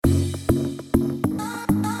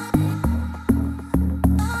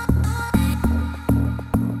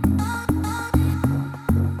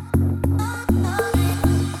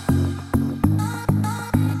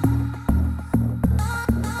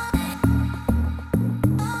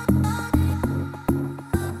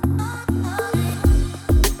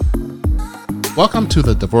Welcome to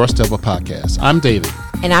the Divorce Devil Podcast. I'm David.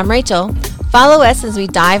 And I'm Rachel. Follow us as we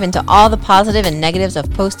dive into all the positive and negatives of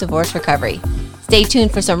post-divorce recovery. Stay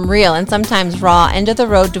tuned for some real and sometimes raw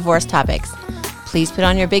end-of-the-road divorce topics. Please put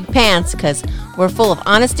on your big pants because we're full of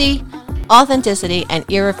honesty, authenticity, and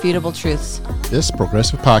irrefutable truths. This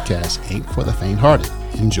progressive podcast ain't for the faint-hearted.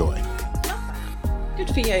 Enjoy. Good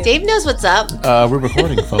for you. Dave knows what's up. We're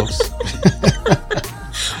recording, folks.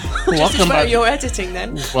 Welcome. Just you're editing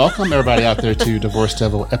then. Welcome everybody out there to Divorce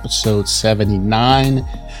Devil episode 79.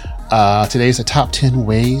 Today's the top 10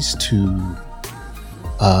 ways to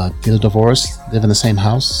get a divorce, live in the same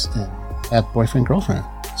house, and have boyfriend, girlfriend.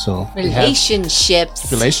 So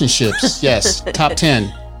relationships, yes, top 10.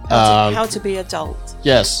 How to be adult.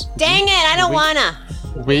 Yes. Dang it, I don't wanna.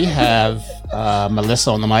 We have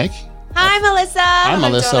Melissa on the mic. Hi, Melissa. Hi,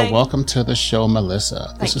 Melissa. Darling. Welcome to the show,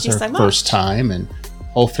 Melissa. This is her so first time, and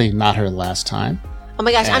hopefully not her last time. Oh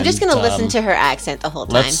my gosh, I'm just going to listen to her accent the whole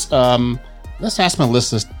time. Let's ask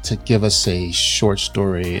Melissa to give us a short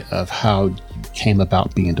story of how you came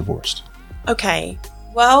about being divorced. Okay.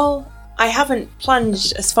 Well, I haven't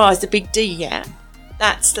plunged as far as the big D yet.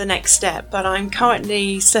 That's the next step. But I'm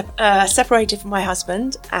currently separated from my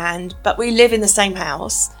husband, but we live in the same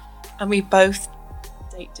house, and we both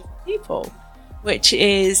date different people, which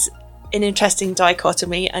is an interesting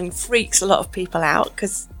dichotomy and freaks a lot of people out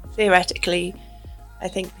because theoretically I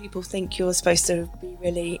think people think you're supposed to be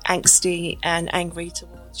really angsty and angry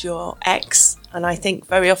towards your ex, and I think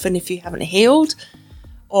very often if you haven't healed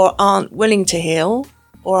or aren't willing to heal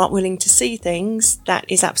or aren't willing to see things, that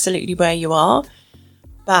is absolutely where you are.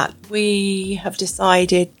 But we have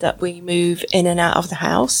decided that we move in and out of the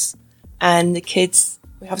house, and the kids,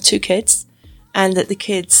 we have 2 kids, and that the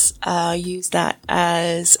kids use that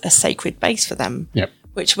as a sacred base for them,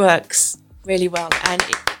 which works really well. And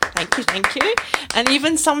thank you. And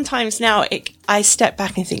even sometimes now I step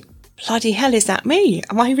back and think, bloody hell, is that me?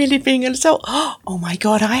 Am I really being an adult? Oh my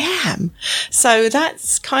God, I am. So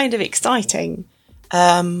that's kind of exciting.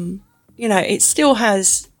 It still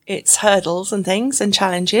has its hurdles and things and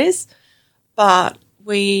challenges, but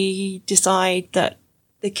we decide that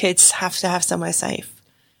the kids have to have somewhere safe.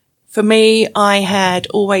 For me, I had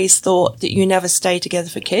always thought that you never stay together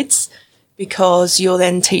for kids because you're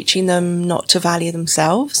then teaching them not to value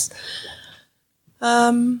themselves.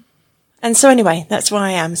 And so anyway, that's where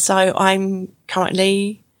I am. So I'm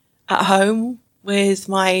currently at home with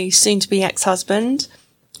my soon-to-be ex-husband.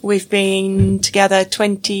 We've been together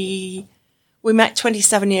we met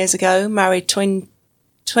 27 years ago, married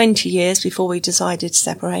 20 years before we decided to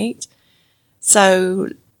separate. So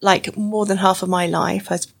like more than half of my life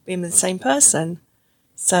has been with the same person.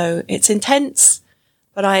 So it's intense,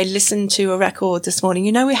 but I listened to a record this morning.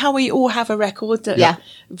 You know how we all have a record that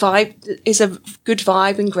is a good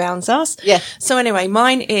vibe and grounds us? Yeah. So anyway,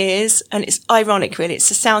 mine is, and it's ironic really, it's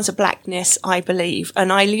the Sounds of Blackness, I believe.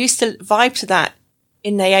 And I used to vibe to that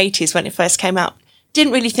in the 80s when it first came out.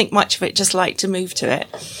 Didn't really think much of it, just liked to move to it.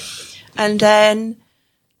 And then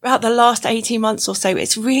about the last 18 months or so,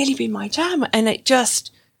 it's really been my jam, and it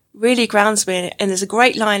just really grounds me in it. And there's a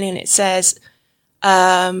great line in it. It says,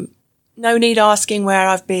 no need asking where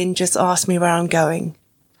I've been, just ask me where I'm going.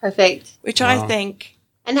 Perfect. Which I think.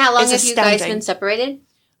 And how long have you guys been separated?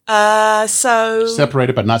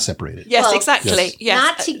 Separated but not separated. Yes, exactly. Yes.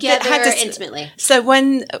 Not together intimately. So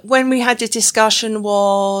when we had the discussion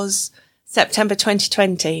was September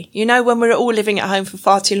 2020. You know, when we're all living at home for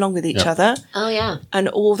far too long with each other. Oh, yeah. And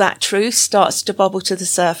all that truth starts to bubble to the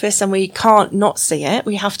surface and we can't not see it.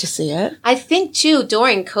 We have to see it. I think, too,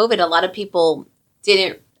 during COVID, a lot of people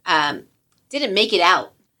didn't make it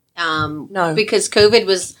out. No. Because COVID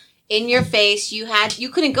was in your face. You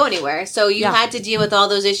couldn't go anywhere. So you had to deal with all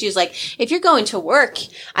those issues. Like if you're going to work,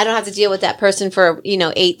 I don't have to deal with that person for,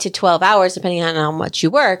 8 to 12 hours, depending on how much you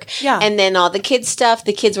work. Yeah. And then all the kids stuff,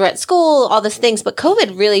 the kids were at school, all these things. But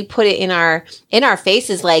COVID really put it in our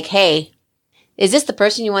faces like, hey, is this the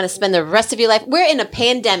person you want to spend the rest of your life? We're in a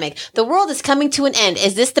pandemic. The world is coming to an end.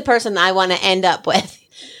 Is this the person I want to end up with?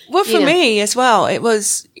 Well, for me as well, it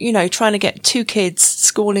was, trying to get 2 kids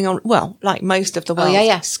schooling like most of the world. Oh,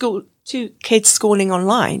 yeah. 2 kids schooling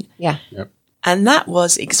online. Yeah. Yep. And that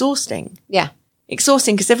was exhausting. Yeah.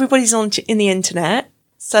 Exhausting because everybody's in the internet.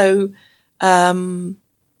 So, we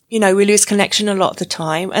lose connection a lot of the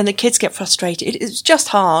time and the kids get frustrated. It's just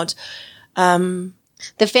hard.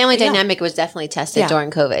 The family dynamic was definitely tested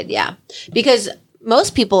during COVID. Yeah. Because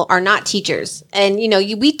most people are not teachers. And,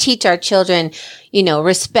 we teach our children,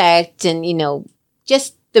 respect and,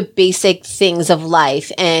 just the basic things of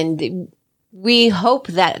life. And we hope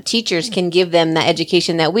that teachers can give them that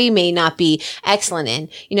education that we may not be excellent in.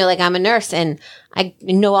 You know, like I'm a nurse and I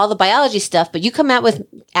know all the biology stuff, but you come at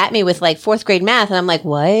me with like 4th grade math and I'm like,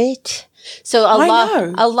 what? So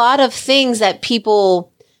a lot of things that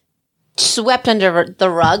people swept under the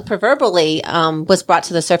rug proverbially, was brought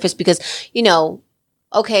to the surface because, you know,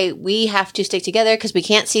 okay, we have to stick together because we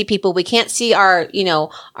can't see people. We can't see our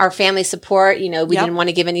family support. You know, we didn't want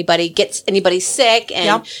to get anybody sick.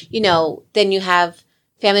 And, you know, then you have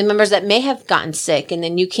family members that may have gotten sick and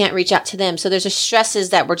then you can't reach out to them. So there's stresses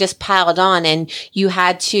that were just piled on and you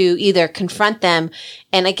had to either confront them.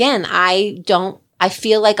 And again, I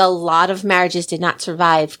feel like a lot of marriages did not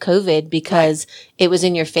survive COVID because it was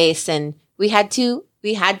in your face and we had to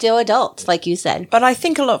adult, like you said. But I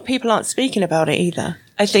think a lot of people aren't speaking about it either.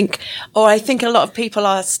 I think a lot of people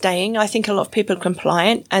are staying. I think a lot of people are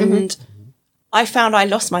compliant. And I found I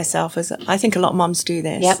lost myself I think a lot of mums do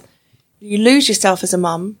this. Yep. You lose yourself as a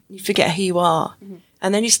mum. You forget who you are.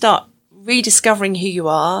 And then you start rediscovering who you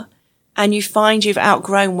are and you find you've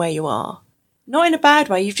outgrown where you are. Not in a bad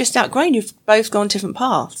way. You've just outgrown. You've both gone different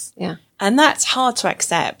paths. Yeah. And that's hard to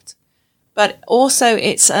accept. But also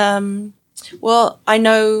it's, well, I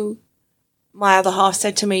know my other half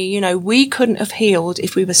said to me, you know, we couldn't have healed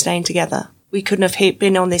if we were staying together. We couldn't have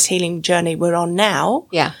been on this healing journey we're on now.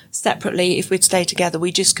 Yeah. Separately, if we'd stayed together,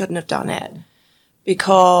 we just couldn't have done it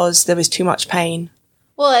because there was too much pain.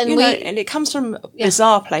 Well, and and it comes from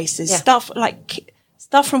bizarre places. Yeah.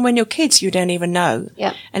 Stuff from when you're kids you don't even know.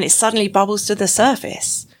 Yeah. And it suddenly bubbles to the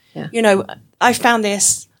surface. Yeah. You know, I found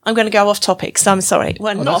this. I'm going to go off topic, so I'm sorry.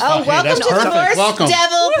 Well, not off welcome to the Divorce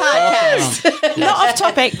Devil podcast. Not off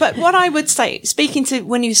topic, but what I would say, speaking to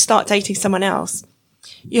when you start dating someone else,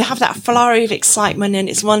 you have that flurry of excitement and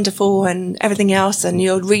it's wonderful and everything else, and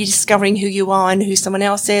you're rediscovering who you are and who someone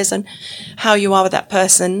else is and how you are with that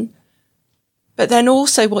person. But then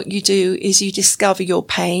also what you do is you discover your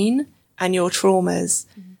pain and your traumas.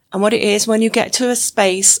 And what it is when you get to a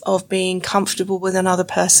space of being comfortable with another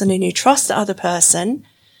person and you trust the other person,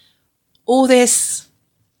 all this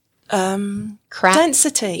crap.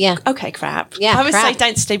 Density. Yeah. Okay, crap. Yeah, I would crap. say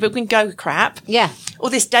density, but we can go crap. Yeah. All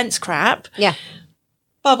this dense crap Yeah.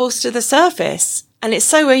 bubbles to the surface. And it's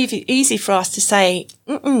so easy for us to say,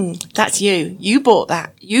 that's you. You bought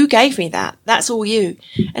that. You gave me that. That's all you.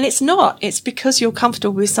 And it's not. It's because you're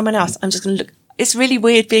comfortable with someone else. I'm just going to look. It's really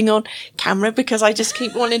weird being on camera because I just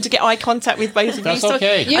keep wanting to get eye contact with both of you. That's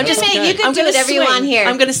okay. You can do whatever you want here.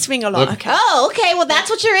 I'm going to swing a lot. Look. Okay. Oh, okay. Well, that's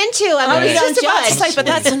what you're into. I mean, we don't just about to judge. say, but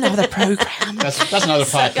that's another program. That's another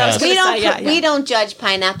podcast. We don't judge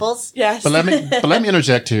pineapples. Yes. But let me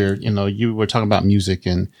interject here. You know, you were talking about music,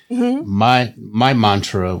 and my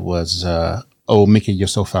mantra was, "Oh, Mickey, you're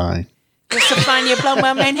so fine." You're so fine. You're blown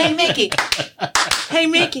my man. Hey, Mickey. Hey,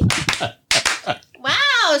 Mickey.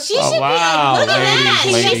 Wow, she should wow, be. Look at that.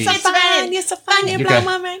 ladies. She's so fine. You're so fine. You're You blown guys-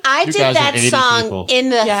 my man. I You did guys are that 80 song people. in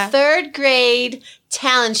the Yeah. 3rd grade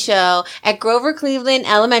talent show at Grover Cleveland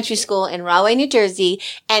Elementary School in Rahway, New Jersey,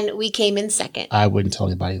 and we came in second. I wouldn't tell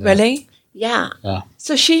anybody that. Really? Yeah. Yeah.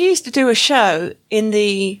 So she used to do a show in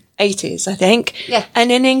the 80s, I think. Yeah.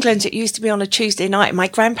 And in England, it used to be on a Tuesday night. My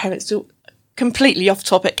grandparents, completely off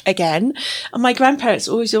topic again, and my grandparents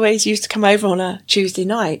always used to come over on a Tuesday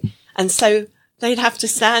night. And so they'd have to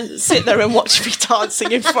sit there and watch me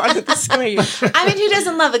dancing in front of the screen. I mean, who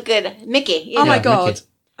doesn't love a good Mickey? You Oh know? my God. Mickey.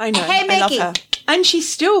 I know. Hey, I love Mickey. her. And she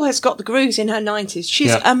still has got the grooves in her 90s. She's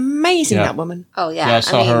Yeah. amazing, Yeah. that woman. Oh, yeah. Yeah, I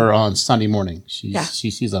saw mean, her on Sunday morning. Yeah.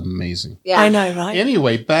 She's amazing. Yeah. I know, right?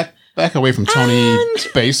 Anyway, back away from Tony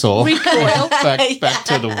Basil. Recoil. back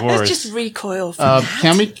to divorce. Let's just recoil from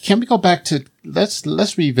that. Can we go back to let's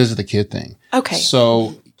revisit the kid thing? Okay.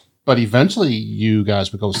 So, but eventually you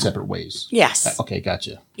guys would go separate ways. Yes. Okay,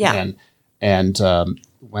 gotcha. Yeah. And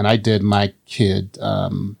when I did my kid, what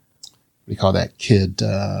do you call that? Kid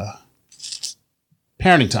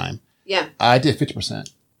parenting time. Yeah. I did 50%,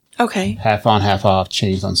 Okay. half on, half off,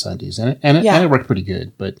 changed on Sundays, and it worked pretty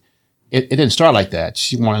good. But it didn't start like that.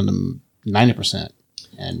 She wanted them 90%,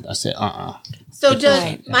 and I said, So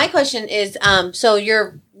Right. my question is, so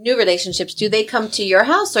your new relationships, do they come to your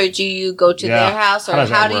house or do you go to Yeah. their house, or How does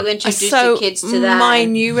that how do you work? introduce So your kids to that? my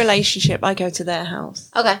new relationship, I go to their house.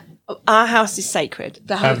 Okay. Our house is sacred.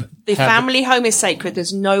 The family home is sacred.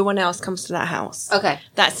 There's no one else comes to that house. Okay.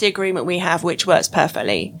 That's the agreement we have, which works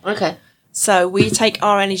perfectly. Okay. So we take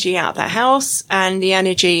our energy out of that house, and the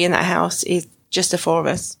energy in that house is just the four of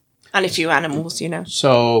us and a few animals, you know.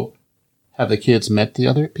 So, have the kids met the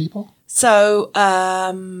other people? So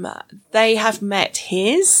they have met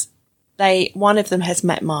his. One of them has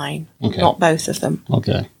met mine, Okay. not both of them.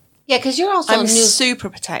 Okay. Yeah, because you're also I'm new, super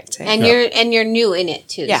protective. and you're new in it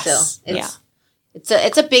too. Yes. So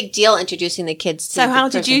it's a big deal introducing the kids. To So the how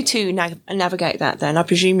did person. you two navigate that then? I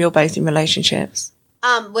presume you're both in relationships.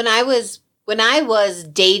 When I was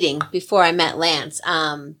dating before I met Lance,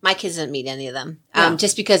 my kids didn't meet any of them.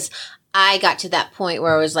 Just because I got to that point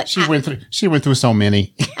where I was like, She went through so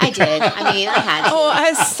many. I did. I mean, I had to. Or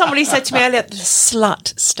as somebody said to me earlier, the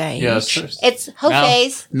slut stage. It's hoe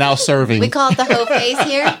phase. Now serving. We call it the hoe phase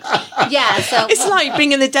here. Yeah, so It's like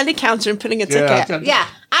being in the deli counter and putting a ticket. yeah.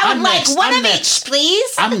 I would I'm like next. one I'm of next. each,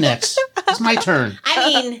 please. I'm next. It's my turn. I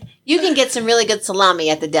mean, you can get some really good salami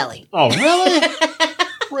at the deli. Oh, really?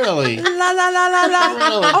 Really? La la la la la.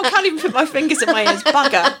 Really? I can't even put my fingers in my ears.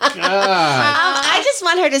 Bugger. God. I just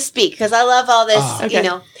want her to speak because I love all this, Okay. you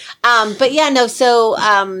know. But yeah, no. So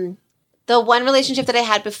the one relationship that I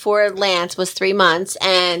had before Lance was 3 months,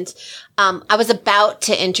 and I was about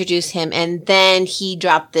to introduce him, and then he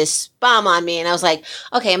dropped this bomb on me, and I was like,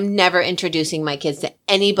 okay, I'm never introducing my kids to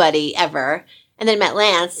anybody ever. And then I met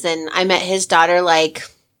Lance, and I met his daughter like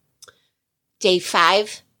day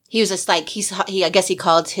 5. He was just like, I guess he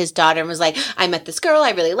called his daughter and was like, I met this girl.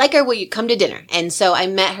 I really like her. Will you come to dinner? And so I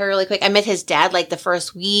met her really quick. I met his dad like the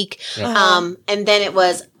first week. Yeah. And then it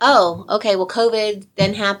was, oh, okay, well, COVID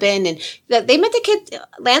then happened. And they met the kids.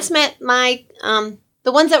 Lance met my,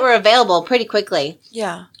 the ones that were available pretty quickly.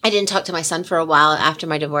 Yeah. I didn't talk to my son for a while after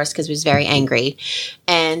my divorce because he was very angry.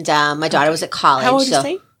 And my daughter was at college. How old is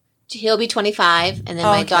he? He'll be 25, and then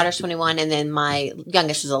my okay. daughter's 21, and then my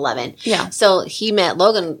youngest is 11. Yeah. So he met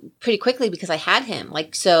Logan pretty quickly because I had him.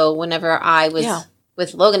 Like, so whenever I was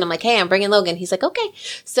with Logan, I'm like, hey, I'm bringing Logan. He's like, okay.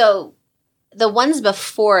 So the ones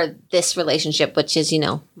before this relationship, which is, you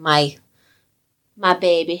know, my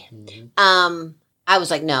baby, I was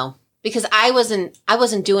like, no. Because I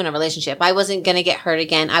wasn't doing a relationship. I wasn't going to get hurt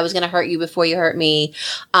again. I was going to hurt you before you hurt me.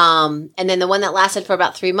 And then the one that lasted for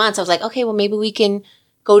about 3 months, I was like, okay, well, maybe we can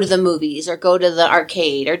go to the movies or go to the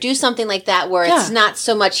arcade or do something like that where it's not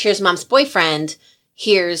so much, here's mom's boyfriend,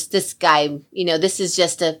 here's this guy, you know, this is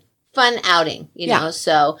just a fun outing, you know,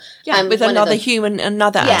 so. With another human,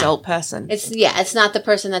 another adult person. It's not the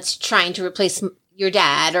person that's trying to replace your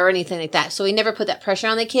dad or anything like that. So we never put that pressure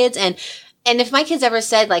on the kids. And if my kids ever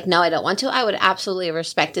said like, no, I don't want to, I would absolutely have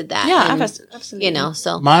respected that. Yeah, and, absolutely. you know,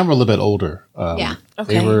 so. Mine were a little bit older. Okay.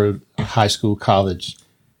 They were high school, college,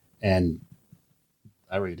 and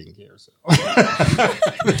I really didn't care. So.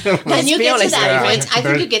 And you get to that point. I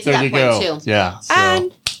think you get to that point too. Yeah. So,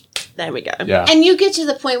 And there we go. yeah. And you get to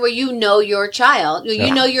the point where you know your child.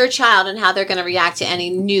 You know your child and how they're going to react to any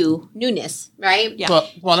newness, right? Yeah.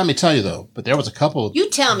 Well, let me tell you though. But there was a couple. You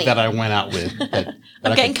tell me. that I went out with. That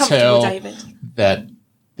I'm I getting could comfortable, tell David. that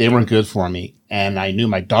they weren't good for me, and I knew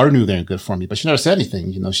my daughter knew they weren't good for me, but she never said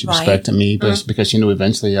anything. You know, she Right. respected me, but it's because she knew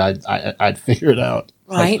eventually I'd figure it out.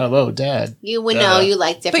 Right. Like, hello, Dad. You would know you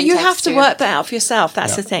like different But you have to texture. work that out for yourself.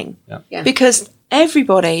 That's the thing. Yeah. Because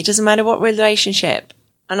everybody, doesn't matter what relationship,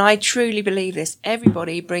 and I truly believe this,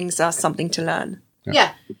 everybody brings us something to learn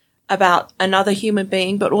Yeah. about another human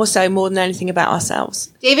being, but also more than anything about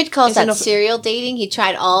ourselves. David calls Isn't that it- cereal dating. He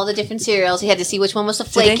tried all the different cereals. He had to see which one was the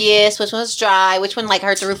Did he? flakiest, which one was dry, which one like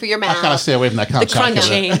hurt the roof of your I kind of mouth. stay away from that The kind of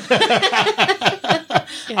chocolate.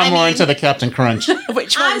 crunchy. I'm more into the Captain Crunch.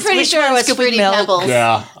 Which I'm one's- pretty which sure it one's was good with Fruity milk? Pebbles.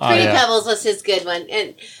 Yeah. Oh, Fruity yeah. Pebbles was his good one.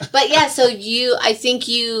 But yeah, so I think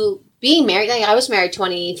you being married, like I was married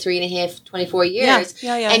 23 and a half, 24 years.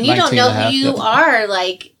 Yeah. And you don't 19 know and a half, who you yep. are,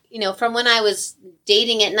 like, you know, from when I was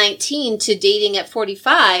dating at 19 to dating at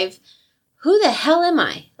 45, who the hell am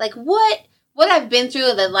I? Like what I've been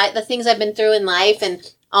through, the things I've been through in life and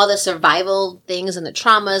all the survival things and the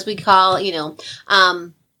traumas we call, you know,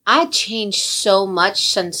 I changed so much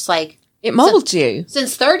since like, It molded you.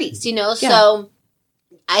 since 30s, you know, so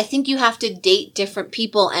I think you have to date different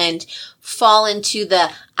people and fall into the,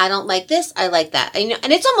 I don't like this, I like that. And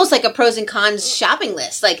it's almost like a pros and cons shopping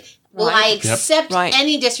list. Like, will I Right. accept Right.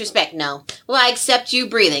 any disrespect? No. Will I accept you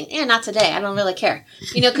breathing? Yeah, not today. I don't really care.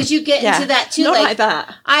 You know, because you get into that too. Not like that.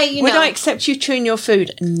 Would know. I accept you chewing your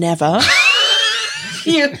food? Never.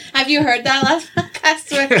 Have you heard that last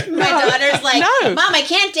podcast where my daughter's like, No. Mom, I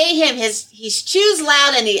can't date him. He chews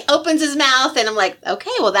loud and he opens his mouth. And I'm like,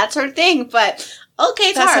 okay, well, that's her thing. But okay,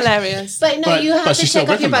 it's That's hard. hilarious. But no, you have But to she's still check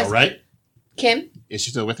off with your him, though, box. right? Kim? Is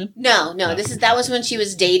she still with him? No. That was when she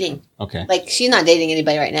was dating. Okay. Like, she's not dating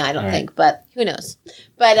anybody right now, I don't All right. think, but who knows.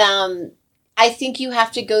 But I think you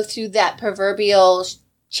have to go through that proverbial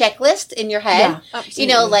checklist in your head. absolutely. You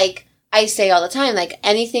know, like I say all the time, like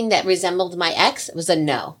anything that resembled my ex was a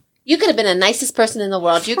no. You could have been the nicest person in the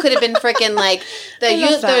world. You could have been freaking like I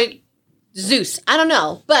love that. the Zeus. I don't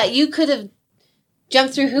know, but you could have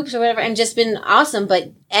jumped through hoops or whatever and just been awesome.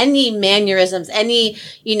 But any mannerisms, any,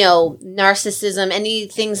 narcissism, any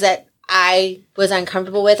things that I was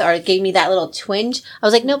uncomfortable with or gave me that little twinge, I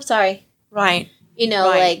was like, nope, sorry. Right.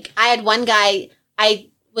 Like I had one guy, I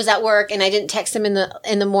was at work and I didn't text him in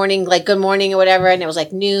the morning, like good morning or whatever. And it was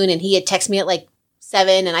like noon and he had texted me at like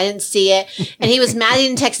 7 and I didn't see it. And he was mad I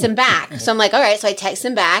didn't text him back. So I'm like, all right. So I text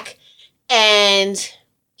him back and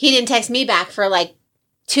he didn't text me back for like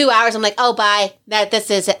 2 hours. I'm like, oh, bye. This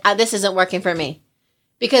isn't working for me.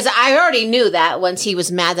 Because I already knew that once he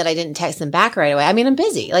was mad that I didn't text him back right away. I mean, I'm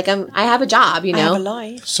busy. Like I have a job, I have a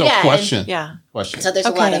life. So Yeah, question. So there's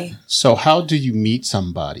a lot of. So how do you meet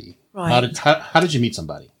somebody? Right. How did you meet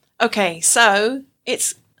somebody? Okay, so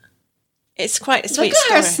it's quite a sweet Look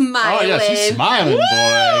at her story. smiling. Oh yeah, she's smiling,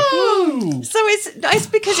 boy. So it's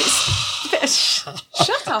because it's a bit of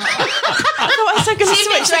shut up. Otherwise I'm going to She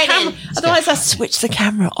switch fits the right camera. in. Otherwise I switch the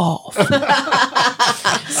camera off.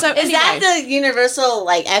 So Is that the universal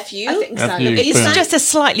like FU? I think so. F you, It's boom. just a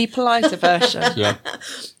slightly politer version. Yeah.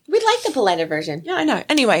 We'd like the politer version. Yeah, I know.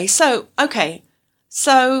 Anyway, so okay,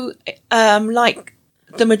 so like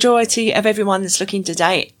the majority of everyone that's looking to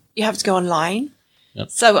date, you have to go online. Yep.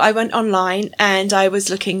 So I went online and I was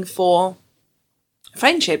looking for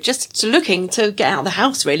friendship, just looking to get out of the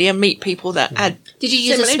house really and meet people that had. Did you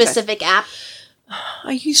use a similar interests. specific app?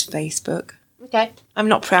 I use Facebook. Okay. I'm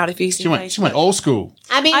not proud of using Facebook. She went old school.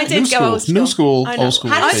 I mean, I did New go school. old school. New school, I know. old school.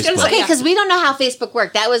 How How I was does, gonna Facebook. say, okay, yeah. because we don't know how Facebook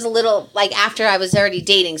worked. That was a little like after I was already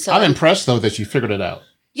dating. So I'm impressed though that you figured it out.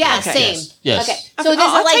 yeah, Okay. same. Yes. Okay. Okay, So does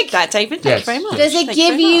I'll it like take that, David. Thank Yes. you very much. does it Thank give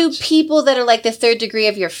very you much. people that are like the third degree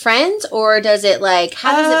of your friends, or does it like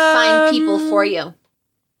how does it find people for you?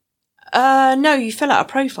 No, you fill out a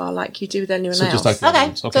profile like you do with anyone So else. just like the Okay. other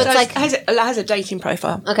ones. So Okay. it's like- it has a dating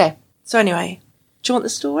profile. Okay, So anyway, do you want the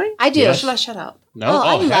story? I do. Yes. Shall I shut up? No. Oh,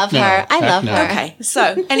 I heck love no. her. I Heck love no. her. Okay,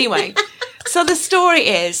 so anyway, so the story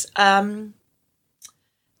is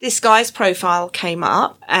this guy's profile came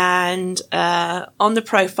up and on the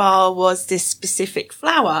profile was this specific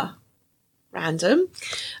flower, random,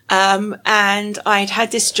 and I'd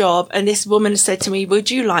had this job and this woman said to me, would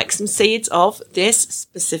you like some seeds of this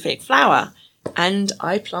specific flower? And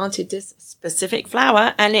I planted this specific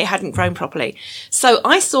flower and it hadn't grown properly. So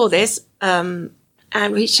I saw this and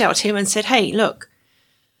reached out to him and said, hey, look,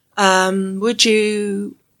 would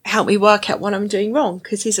you help me work out what I'm doing wrong?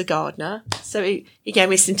 Because he's a gardener. So he gave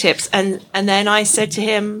me some tips. And then I said to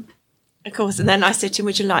him, of course, and then I said to him,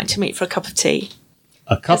 would you like to meet for a cup of tea?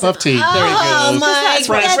 A cup of tea. There Oh you go. my That's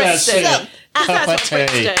what God, Brits do. That's it. Cup That's of what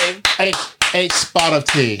Brits tea. do. A spot of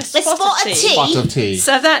tea. a spot of tea. Spot of tea.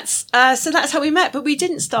 So that's how we met. But we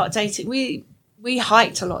didn't start dating. We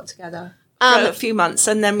hiked a lot together for a few months,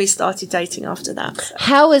 and then we started dating after that. So.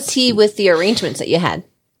 How was he with the arrangements that you had?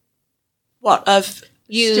 What of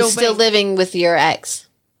You still being living with your ex?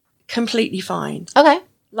 completely fine, Okay.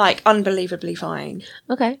 like unbelievably fine.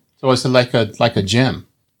 Okay. So it's like a gem.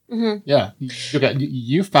 Mm-hmm. Yeah.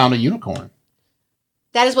 You found a unicorn.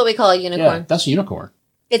 That is what we call a Yeah, unicorn. that's a unicorn.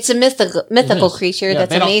 It's a mythical It is. creature. Yeah,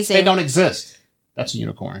 That's amazing. They don't exist. That's a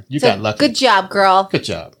unicorn. You So, got lucky. good job, girl. Good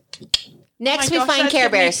job. Next, Oh my we gosh, find that Care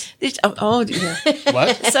took me- Bears. yeah.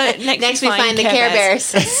 What? So next We find the Care Bears.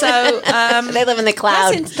 So They live in the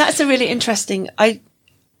cloud. that's a really interesting.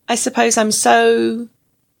 I suppose I'm so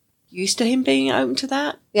used to him being open to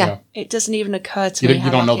that. Yeah. It doesn't even occur to You me. don't, how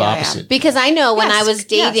you don't know the lucky I am. opposite. Because I know when Yes, I was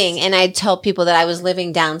dating yes. and I'd tell people that I was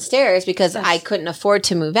living downstairs because I couldn't afford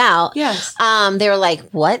to move out. Yes. They were like,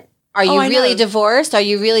 what? Are you I really know. divorced? Are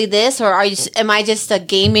you really this? Or am I just a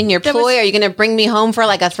game in your There ploy? was- Are you going to bring me home for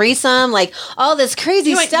like a threesome? Like all this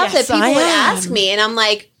crazy You went, stuff "Yes, that people I would am." ask me. And I'm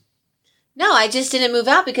like, no, I just didn't move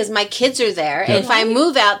out because my kids are there. Yeah. And if I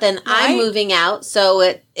move out, then I'm Right. moving out. So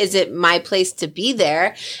is it my place to be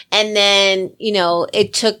there? And then,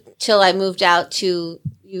 it took till I moved out to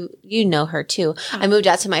you know her too. I moved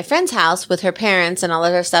out to my friend's house with her parents and all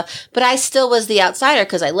of her stuff, but I still was the outsider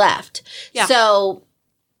because I left. Yeah. So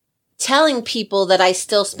telling people that I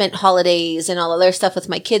still spent holidays and all other stuff with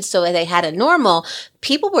my kids so they had a normal,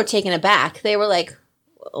 people were taken aback. They were like,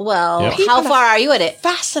 well, Yep. how People far are you at it?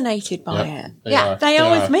 Fascinated by Yep. it. Yeah. They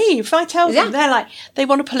are with me. If I tell Yeah. them, they're like, they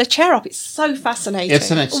want to pull a chair up. It's so fascinating.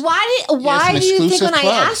 It's an Why an do you think exclusive when I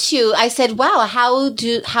club. asked you, I said, wow,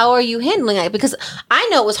 how are you handling it? Because I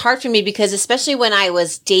know it was hard for me because especially when I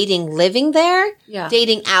was living there, Yeah.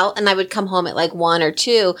 dating out, and I would come home at like 1 or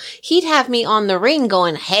 2, he'd have me on the ring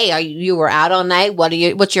going, hey, you were out all night?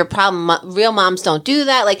 What's your problem? Real moms don't do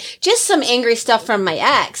that. Like just some angry stuff from my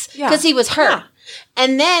ex Yeah. because he was hurt. Yeah.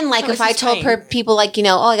 And then, like, That if was I his told pain. people, like, you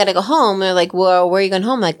know, oh, I got to go home. They're like, well, where are you going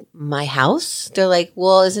home? I'm like, my house. They're like,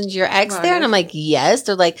 well, isn't your ex there? And I'm like, yes.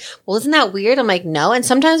 They're like, well, isn't that weird? I'm like, no. And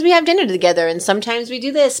sometimes we have dinner together and sometimes we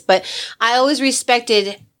do this. But I always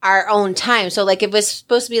respected our own time. So, like, if it was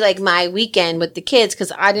supposed to be like my weekend with the kids,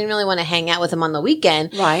 because I didn't really want to hang out with him on the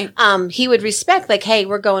weekend. Right. He would respect, like, hey,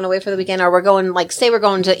 we're going away for the weekend, or we're going, like, say we're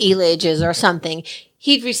going to Elijah's or something.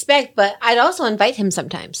 He'd respect, but I'd also invite him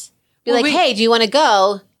sometimes. Be Well, like, hey, do you want to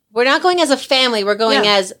go? We're not going as a family. We're going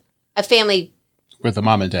Yeah. as a family With the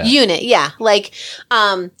mom and dad. unit. Yeah. Like,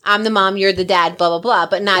 I'm the mom, you're the dad, blah, blah, blah,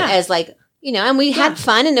 but not Yeah. as like, you know, and we had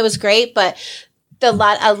fun and it was great, but a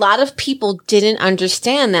lot of people didn't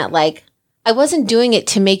understand that, like, I wasn't doing it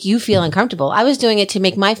to make you feel uncomfortable. I was doing it to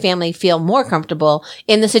make my family feel more comfortable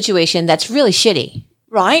in the situation that's really shitty.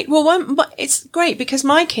 Right. Well, but it's great because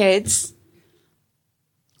my kids.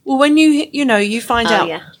 Well, when you find Oh, out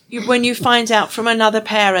yeah. when you find out from another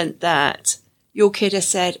parent that your kid has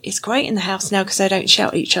said it's great in the house now because they don't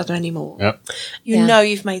shout at each other anymore. Yep. You Yeah. know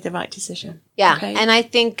you've made the right decision. Yeah. Okay? And I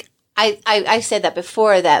think I said that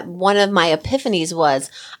before, that one of my epiphanies was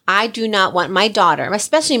I do not want my daughter,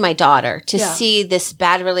 especially my daughter, to Yeah. see this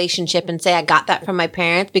bad relationship and say I got that from my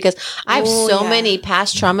parents, because I have Oh, so yeah. many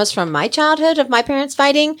past traumas from my childhood of my parents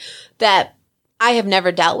fighting that I have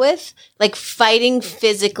never dealt with. Like, fighting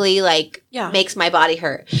physically, like, Yeah. makes my body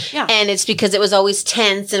hurt. Yeah. And it's because it was always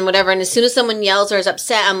tense and whatever. And as soon as someone yells or is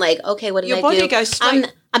upset, I'm like, okay, what did Your I body do? goes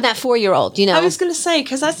straight- I'm that 4-year-old, you know? I was going to say,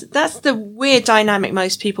 because that's the weird dynamic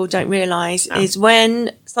most people don't realize is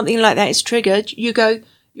when something like that is triggered,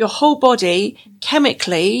 your whole body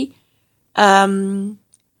chemically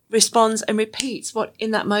responds and repeats what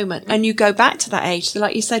in that moment, and you go back to that age. So,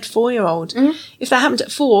 like you said, 4-year-old. If that happened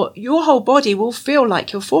at 4, your whole body will feel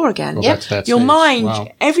like you're 4 again. Go back to that Your stage. mind, Wow.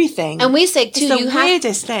 everything. And we say too, it's the you have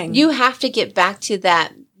weirdest thing. You have to get back to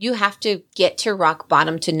that. You have to get to rock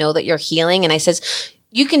bottom to know that you're healing. And I says,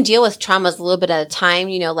 you can deal with traumas a little bit at a time.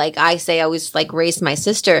 You know, like I say, I always like raised my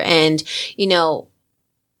sister, and, you know,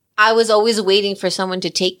 I was always waiting for someone to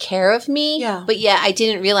take care of me. Yeah. But yet I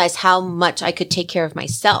didn't realize how much I could take care of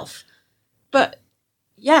myself. But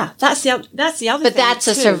yeah, that's the other But thing. that's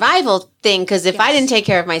a too. survival thing. Because if I Yes. didn't take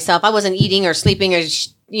care of myself, I wasn't eating or sleeping or,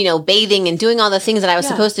 you know, bathing and doing all the things that I was Yeah.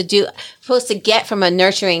 supposed to get from a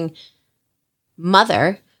nurturing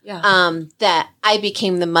mother. Yeah. That I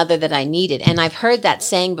became the mother that I needed. And I've heard that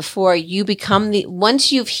saying before,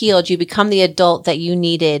 once you've healed, you become the adult that you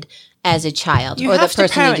needed as a child, You or have the to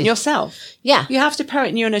person parent you did. yourself. Yeah. You have to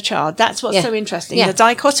parent your inner child. That's what's Yeah. so interesting. Yeah. The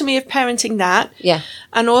dichotomy of parenting that, Yeah.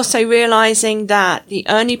 and also realizing that the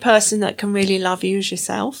only person that can really love you is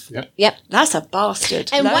yourself. Yep. That's a bastard.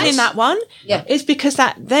 And Learning once- that one Yeah. is because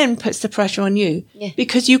that then puts the pressure on you. Yeah.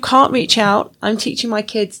 Because you can't reach out. I'm teaching my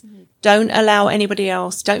kids, don't allow anybody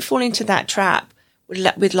else. Don't fall into that trap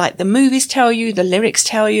with like the movies tell you, the lyrics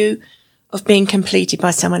tell you, of being completed by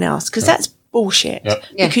someone else. Because that's bullshit. Yep.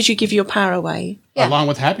 Yeah. Because you give your power away. Yeah. Along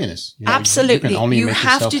with happiness. You know, Absolutely. can only You make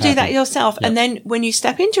have yourself to do that happy. yourself. And then when you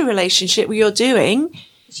step into a relationship, what you're doing,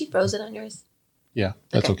 She froze it on yours. Yeah,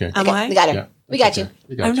 that's okay. Am I? We got her. Yeah, We that's got okay.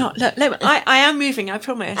 We got I'm you. not. Look, I am moving, I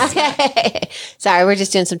promise. you. Sorry, we're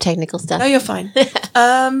just doing some technical stuff. No, you're fine.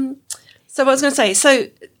 So what I was going to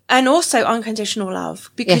say, and also unconditional love,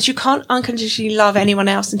 because you can't unconditionally love anyone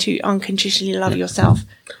else until you unconditionally love yourself.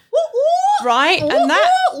 Right? And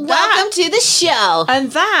Welcome to the show.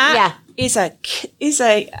 and that Yeah. is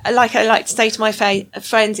a like I like to say to my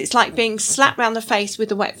friends, it's like being slapped round the face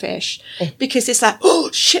with a wet fish, because it's that oh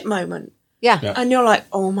shit moment, Yeah. and you're like,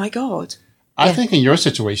 oh my god. I think in your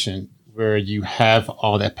situation where you have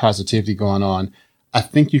all that positivity going on, I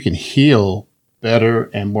think you can heal better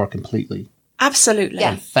and more completely Absolutely.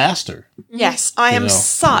 Yeah. and faster. Yes, I am know,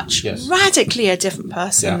 such yes. radically a different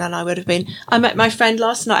person Yeah. than I would have been. I met my friend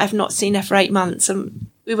last night. I've not seen her for 8 months, and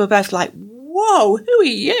we were both like, whoa, who are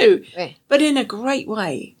you? Right. But in a great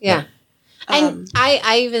way. Yeah. And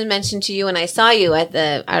I even mentioned to you when I saw you at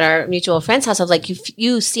our mutual friend's house, I was like,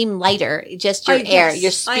 you seem lighter. Just your Oh, air, yes,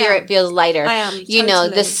 your I spirit am. feels lighter. I am, You know, the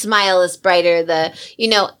totally. smile is brighter.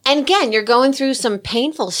 And again, you're going through some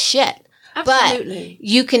painful shit. Absolutely. But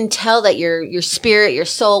you can tell that your spirit, your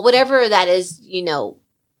soul, whatever that is, you know,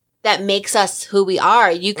 that makes us who we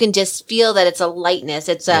are, you can just feel that it's a lightness.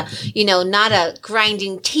 It's not a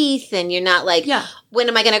grinding teeth, and you're not like, Yeah. when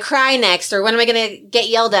am I going to cry next? Or when am I going to get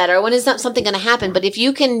yelled at? Or when is something going to happen? But if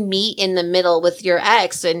you can meet in the middle with your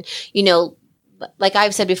ex, and, you know, like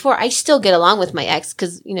I've said before, I still get along with my ex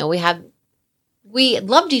because, you know, we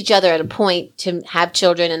loved each other at a point to have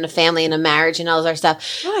children and a family and a marriage and all of our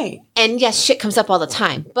stuff. Right. And yes, shit comes up all the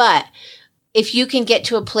time, but if you can get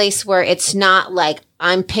to a place where it's not like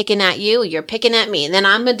I'm picking at you, you're picking at me, and then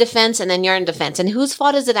I'm in defense and then you're in defense. And whose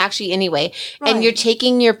fault is it actually anyway? Right. And you're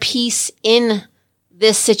taking your piece in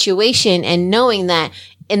this situation and knowing that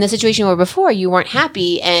in the situation where before you weren't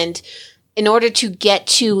happy, and in order to get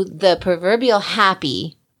to the proverbial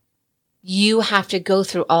happy, you have to go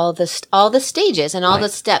through all the stages and all the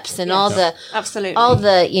steps and all the Absolutely. all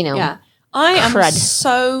the, you know. Yeah. I am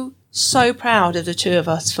crud. so proud of the two of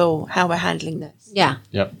us for how we're handling this. Yeah.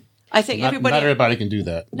 Yep. I think Not everybody can do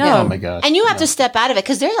that. No. Oh my gosh. And you have to step out of it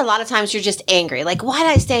because there's a lot of times you're just angry. Like, why did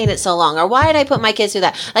I stay in it so long? Or why did I put my kids through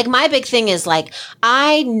that? Like, my big thing is like,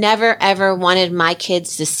 I never ever wanted my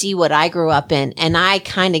kids to see what I grew up in. And I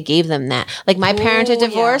kind of gave them that. Like, my parents are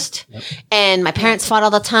divorced and my parents fought all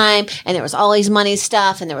the time. And there was always money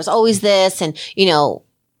stuff and there was always this and, you know,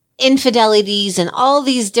 infidelities and all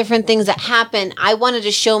these different things that happen. I wanted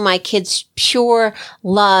to show my kids pure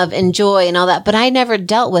love and joy and all that, but I never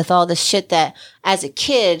dealt with all the shit that as a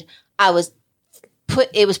kid it was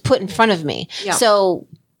put in front of me. Yeah. So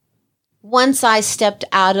once I stepped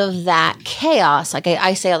out of that chaos, like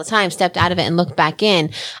I say all the time, stepped out of it and looked back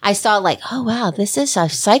in, I saw like, oh wow, this is a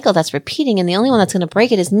cycle that's repeating and the only one that's going to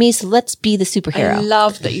break it is me. So let's be the superhero. I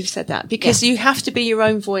love that you've said that because you have to be your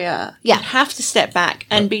own voyeur. Yeah. You have to step back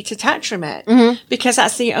and be detached from it because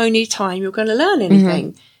that's the only time you're going to learn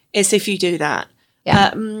anything is if you do that.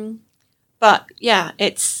 Yeah. But yeah,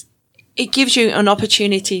 it gives you an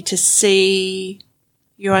opportunity to see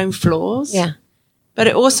your own flaws. Yeah. But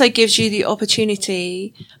it also gives you the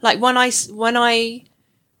opportunity, like when I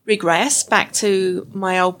regress back to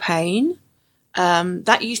my old pain,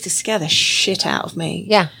 that used to scare the shit out of me.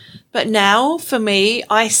 Yeah. But now for me,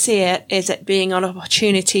 I see it as it being an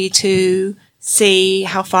opportunity to see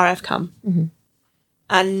how far I've come. Mm-hmm.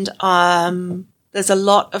 And, there's a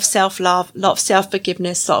lot of self-love, a lot of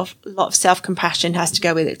self-forgiveness, a lot of self-compassion has to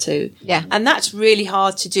go with it too. Yeah. And that's really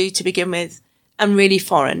hard to do to begin with and really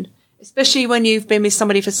foreign, especially when you've been with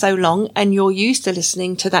somebody for so long and you're used to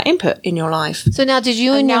listening to that input in your life. So now did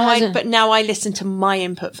you and your husband... But now I listen to my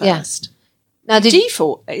input first. Yeah. Now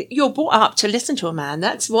Default, you're brought up to listen to a man.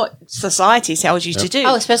 That's what society tells you to do.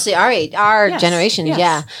 Oh, especially our age, our Yes, generation.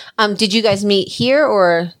 yes. Yeah. Did you guys meet here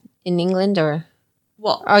or in England or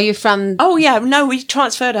What? are you from? Oh yeah, no, we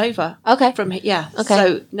transferred over. Okay. From yeah. Okay.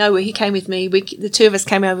 So no, he came with me. The two of us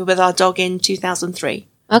came over with our dog in 2003.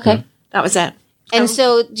 Okay. That was it. And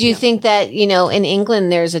so do you think that, you know, in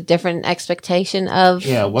England there's a different expectation of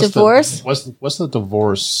divorce? What's the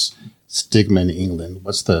divorce stigma in England?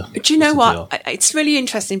 Do you know what? It's really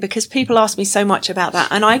interesting because people ask me so much about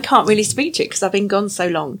that and I can't really speak to it because I've been gone so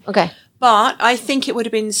long. Okay. But I think it would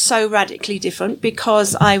have been so radically different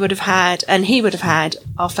because I would have had, and he would have had,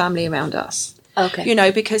 our family around us. Okay. You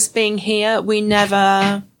know, because being here, we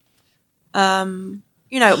never,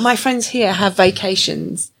 you know, my friends here have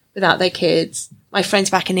vacations without their kids. My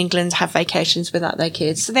friends back in England have vacations without their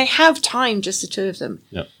kids. So they have time, just the two of them.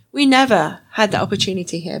 Yep. We never had that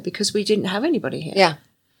opportunity here because we didn't have anybody here. Yeah.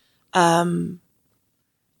 And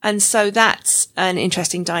so that's an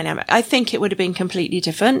interesting dynamic. I think it would have been completely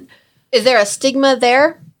different. Is there a stigma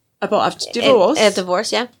there? About divorce? A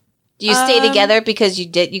divorce, yeah. Do you stay together because you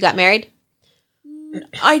got married?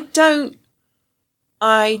 I don't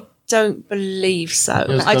believe so.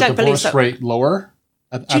 Is I the don't believe divorce so. rate lower?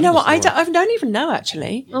 Do you know what? I don't even know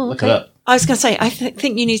actually. Oh, Look it up. I was going to say, I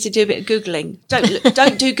think you need to do a bit of Googling.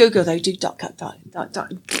 Don't do Google though. Do duck. Duck,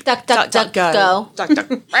 go.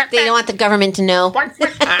 They don't want the government to know.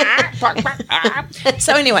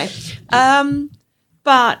 So anyway,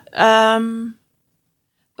 but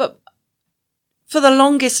for the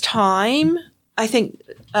longest time, I think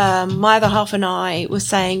my other half and I were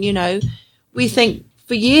saying, you know, we think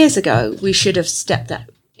for years ago we should have stepped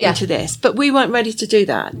into this, but we weren't ready to do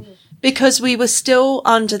that because we were still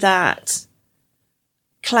under that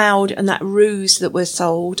cloud and that ruse that was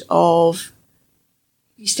sold of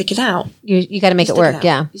you stick it out. You got to make it work,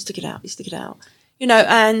 yeah. You stick it out. You stick it out. You know,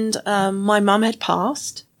 and my mum had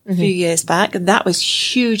passed a few years back, and that was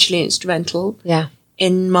hugely instrumental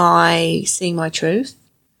in my seeing my truth.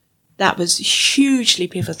 That was hugely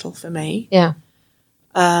pivotal for me. Yeah.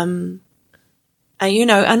 And, you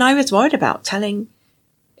know, and I was worried about telling.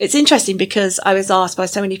 It's interesting because I was asked by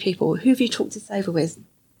so many people, who have you talked this over with?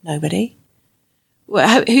 Nobody.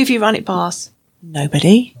 Well, who have you run it past?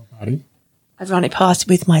 Nobody. I've run it past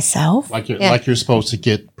with myself. Like you're supposed to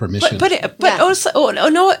get permission. But also,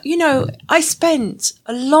 you know, I spent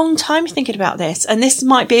a long time thinking about this, and this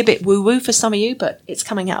might be a bit woo-woo for some of you, but it's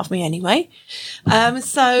coming out of me anyway.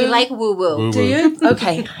 So You like woo-woo. do you?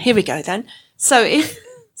 Okay, here we go then. So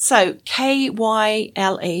Kyle,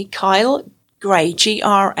 Gray,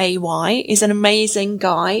 Gray, is an amazing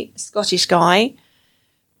guy, Scottish guy,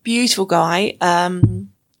 beautiful guy,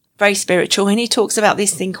 very spiritual. And he talks about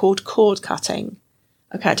this thing called cord cutting.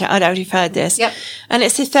 Okay, I don't know if you've heard this. Yep. And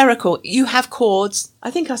it's etherical. You have cords.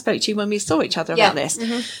 I think I spoke to you when we saw each other about this.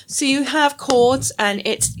 Mm-hmm. So you have cords, and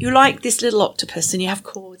you're like this little octopus, and you have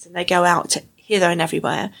cords, and they go out to here, there, and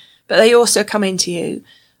everywhere. But they also come into you.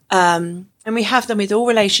 And we have them with all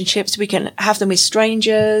relationships. We can have them with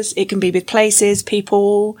strangers. It can be with places,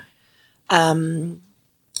 people,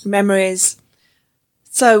 memories.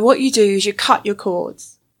 So what you do is you cut your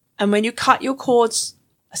cords. And when you cut your cords,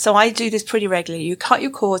 so I do this pretty regularly. You cut your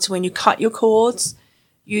cords. When you cut your cords,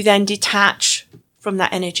 you then detach from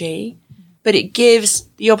that energy, but it gives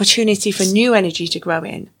the opportunity for new energy to grow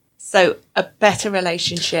in. So a better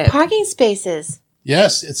relationship. Parking spaces.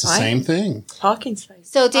 Yes, it's the Right. same thing. Parking space.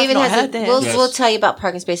 So David I've not has heard this. we'll tell you about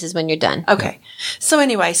parking spaces when you're done. Okay. So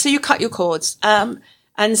anyway, so you cut your cords.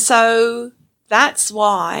 And so that's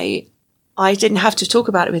why I didn't have to talk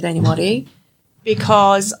about it with anybody,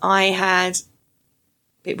 because I had,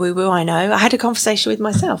 bit woo-woo, I know, I had a conversation with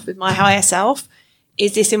myself, with my higher self.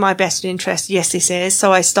 Is this in my best interest? Yes, this is.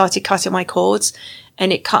 So I started cutting my cords,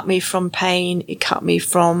 and it cut me from pain. It cut me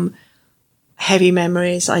from heavy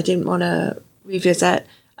memories I didn't want to revisit.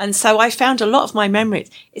 And so I found a lot of my memories.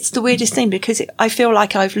 It's the weirdest thing, because I feel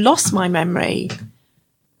like I've lost my memory,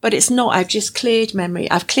 but it's not. I've just cleared memory.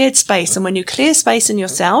 I've cleared space. And when you clear space in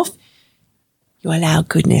yourself, you allow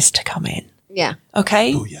goodness to come in. Yeah.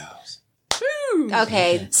 Okay? Oh, yeah.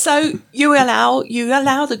 Okay. So you allow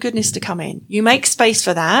the goodness to come in. You make space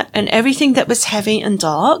for that, and everything that was heavy and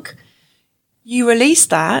dark, you release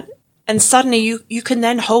that, and suddenly you can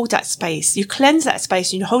then hold that space. You cleanse that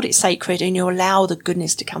space, and you hold it sacred, and you allow the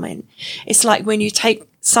goodness to come in. It's like when you take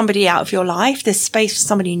somebody out of your life, there's space for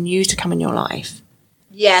somebody new to come in your life.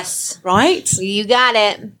 Yes. Right? You got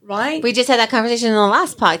it. Right? We just had that conversation in the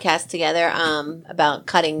last podcast together about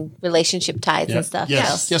cutting relationship ties and stuff.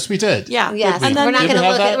 Yes, So. yes, we did. Yeah. Yes. And then we're not Did we going to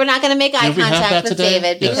have look that? at. We're not going to make eye Did we have contact that with today?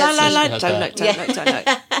 David Yes. because Don't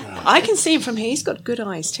look. I can see him from here. He's got good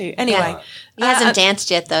eyes too. Anyway. he hasn't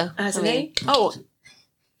danced yet, though. Hasn't he? Oh,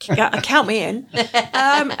 count me in.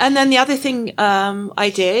 And then the other thing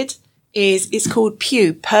I did is it's called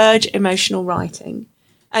Purge Emotional Writing.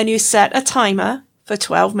 And you set a timer for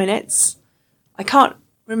 12 minutes. I can't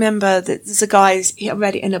remember that there's a guy, I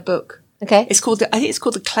read it in a book. Okay. I think it's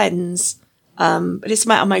called The Cleanse. But it's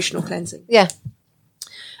about emotional cleansing. Yeah.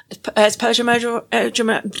 It's Purge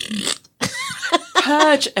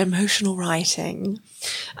Emotional Writing.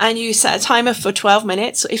 And you set a timer for 12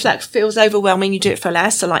 minutes. If that feels overwhelming, you do it for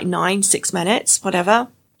less. So like 6 minutes, whatever.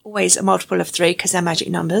 Always a multiple of 3 because they're magic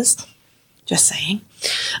numbers. Just saying.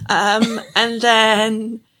 And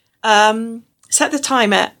then set the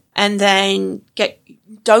timer, and then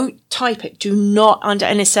don't type it. Do not, under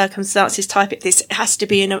any circumstances, type it. This has to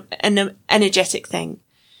be an energetic thing.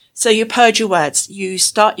 So you purge your words. You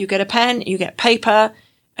get a pen, you get paper,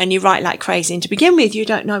 and you write like crazy. And to begin with, you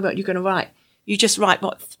don't know what you're going to write. You just write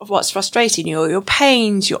what's frustrating you, your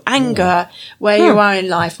pains, your anger, where you are in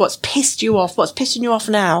life, what's pissed you off, what's pissing you off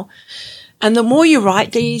now. And the more you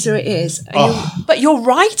write, the easier it is. But you're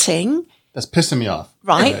writing. That's pissing me off.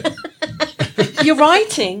 Right. Your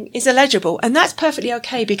writing is illegible, and that's perfectly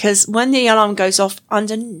okay, because when the alarm goes off,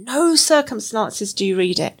 under no circumstances do you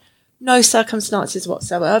read it. No circumstances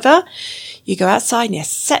whatsoever. You go outside and you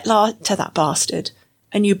set light to that bastard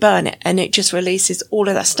and you burn it, and it just releases all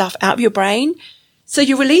of that stuff out of your brain. So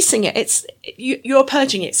you're releasing it. You're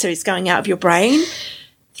purging it. So it's going out of your brain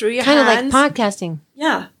through your Kind hands. of like podcasting.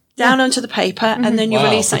 Yeah. Down onto the paper, and then you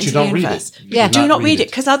release that but into you the don't read universe. it. Yeah. Do not read it,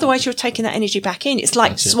 because otherwise you're taking that energy back in. It's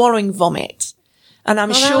like swallowing vomit. And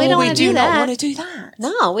I'm sure we don't we wanna do do not that. want to do that.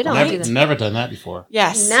 No, we don't want to do that. Never done that before.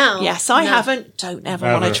 Yes. No. Yes, I No. haven't. Don't ever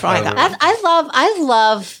Never, want to try ever. that. I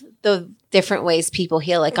love the different ways people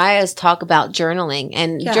heal. Like I always talk about journaling,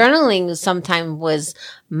 and journaling sometimes was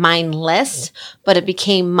mindless, but it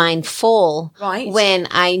became mindful Right. when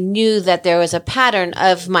I knew that there was a pattern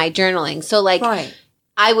of my journaling. So like Right.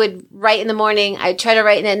 I would write in the morning. I'd try to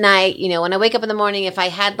write it at night. You know, when I wake up in the morning, if I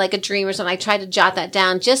had like a dream or something, I tried to jot that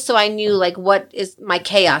down just so I knew like what is my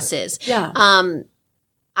chaos is. Yeah.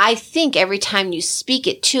 I think every time you speak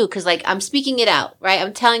it too, because like I'm speaking it out, right?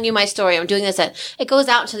 I'm telling you my story. I'm doing this. It goes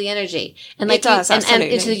out to the energy and like It does, and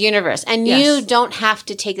absolutely. into the universe, and Yes. you don't have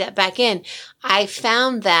to take that back in. I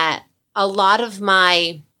found that a lot of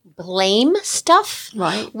my blame stuff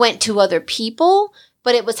Right. went to other people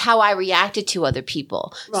but it was how I reacted to other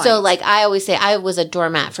people. Right. So like I always say, I was a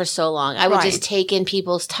doormat for so long. I would Right. just take in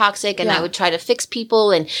people's toxic and I Yeah. would try to fix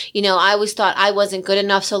people. And, you know, I always thought I wasn't good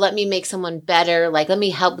enough. So let me make someone better. Like, let me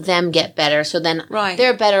help them get better. So then Right.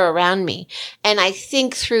 they're better around me. And I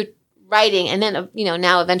think through writing and then, you know,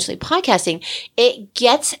 now eventually podcasting, it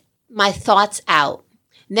gets my thoughts out.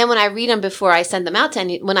 And then when I read them before I send them out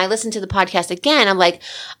to when I listen to the podcast again, I'm like,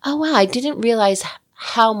 oh, wow, I didn't realize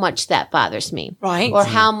how much that bothers me. Right. Or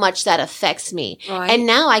how much that affects me. Right. And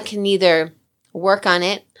now I can either work on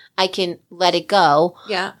it, I can let it go.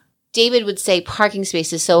 Yeah. David would say parking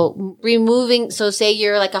spaces. So say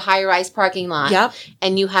you're like a high rise parking lot Yep.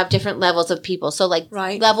 and you have different levels of people. So like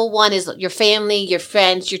Right. level 1 is your family, your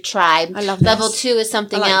friends, your tribe. I love Level this. 2 is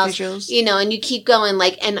something I like else, visuals. you know, and you keep going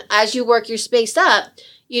like, and as you work your space up,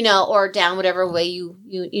 you know, or down, whatever way you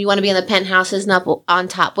want to be in the penthouses, not on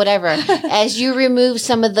top, whatever. As you remove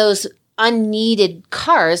some of those unneeded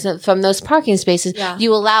cars from those parking spaces, Yeah.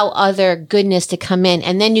 you allow other goodness to come in,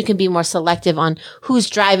 and then you can be more selective on who's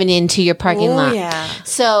driving into your parking lot. Yeah.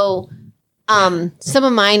 So, some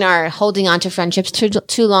of mine are holding on to friendships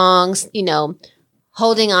too long, you know,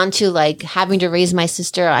 holding on to like having to raise my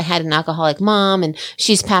sister. I had an alcoholic mom and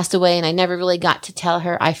she's passed away and I never really got to tell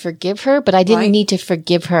her I forgive her, but I didn't Right. need to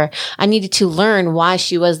forgive her. I needed to learn why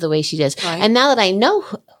she was the way she is. Right. And now that I know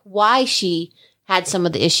why she had some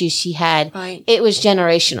of the issues she had, Right. it was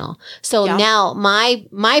generational. So Yeah. now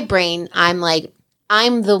my brain, I'm like,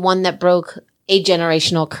 I'm the one that broke a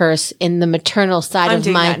generational curse in the maternal side I'm of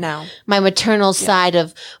doing my that now. my maternal side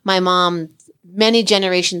of my mom. Many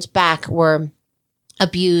generations back were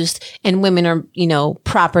abused and women are, you know,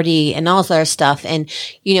 property and all that stuff. And,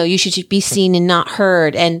 you know, you should be seen and not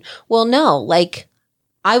heard. And well, no, like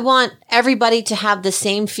I want everybody to have the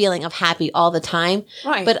same feeling of happy all the time,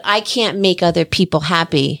 Right. but I can't make other people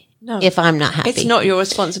happy No. if I'm not happy. It's not your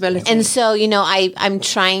responsibility. And so, you know, I'm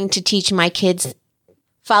trying to teach my kids,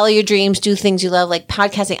 follow your dreams, do things you love, like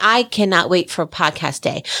podcasting. I cannot wait for podcast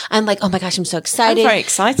day. I'm like, oh my gosh, I'm so I'm excited. very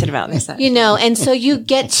excited about this. Actually. You know, and so you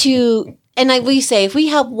get to, and like we say, if we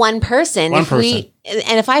help one person,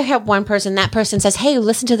 if I help one person, that person says, hey,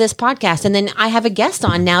 listen to this podcast. And then I have a guest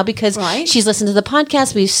on now because Right. she's listened to the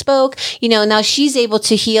podcast. We spoke, you know, now she's able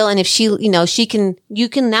to heal. And if she, you know, you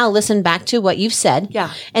can now listen back to what you've said.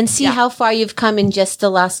 Yeah. And see Yeah. how far you've come in just the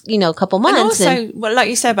last, you know, couple And months. also, well, like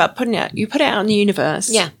you said about you put it out in the universe.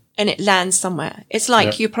 Yeah. And it lands somewhere. It's like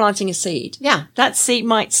Yeah. you're planting a seed. Yeah. That seed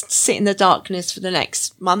might sit in the darkness for the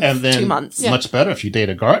next month, And then 2 months. much better if you date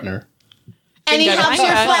a gardener. And he Bingo, helps your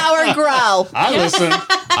bingo. flower grow. I listen.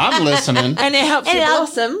 I'm listening. And it helps And you it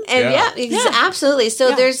helps- blossom. And Yeah. absolutely. So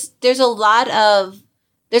Yeah. there's a lot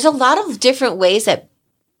of different ways that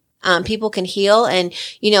people can heal, and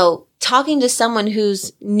you know, talking to someone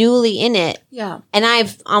who's newly in it. Yeah. And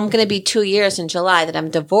I'm going to be 2 years in July that I'm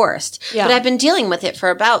divorced, Yeah. but I've been dealing with it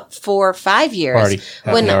for about 4 or 5 years. Party.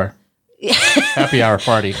 Happy hour. Happy hour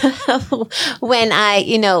party. When I,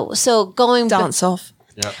 you know, so going Dance off.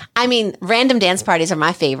 Yep. I mean, random dance parties are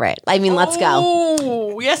my favorite. I mean, let's go.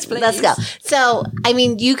 Oh, yes, please. Let's go. So, I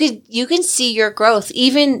mean, you can see your growth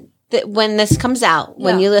even when this comes out,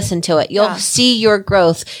 when Yeah. you listen to it, you'll Yeah. see your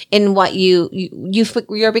growth in what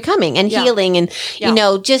you're becoming and Yeah. healing, and Yeah. you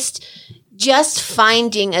know, just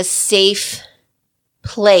finding a safe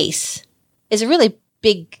place is a really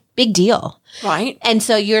big deal. Right. And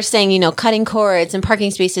so you're saying, you know, cutting cords and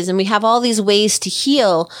parking spaces, and we have all these ways to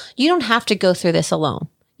heal. You don't have to go through this alone.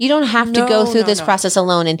 You don't have to go No, through no, this no. process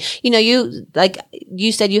alone. And, you know,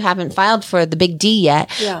 you said you haven't filed for the big D yet,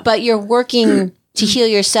 Yeah. but you're working to heal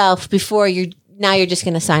yourself before you're just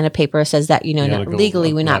going to sign a paper that says that, you know, You gotta not go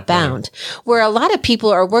legally we're not that way. bound. Where a lot of people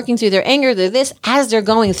are working through their anger, as they're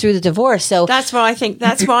going through the divorce. So That's why I think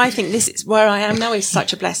this is where I am now is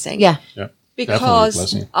such a blessing. yeah, Yeah. Because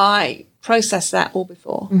blessing. I processed that all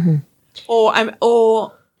before. Mm-hmm.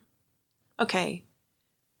 Okay.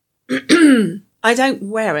 I don't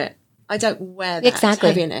wear it. I don't wear that Exactly.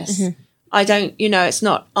 heaviness. Mm-hmm. I don't, you know, it's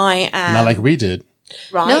not, I am. Not like we did.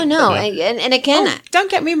 right? no. Yeah. And again, Oh, don't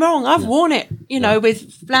get me wrong. I've worn it, you know,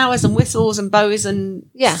 with flowers and whistles and bows and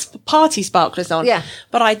Yeah. party sparklers on. Yeah.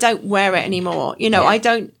 But I don't wear it anymore. You know, Yeah. I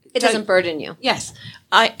don't. it doesn't burden you. Yes.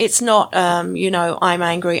 It's not, you know, I'm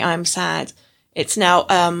angry, I'm sad. It's now,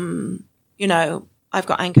 you know, I've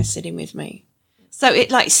got anger sitting with me. So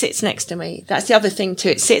it like sits next to me. That's the other thing too.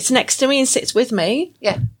 It sits next to me and sits with me.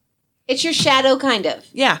 Yeah. It's your shadow, kind of.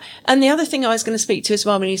 Yeah. And the other thing I was going to speak to as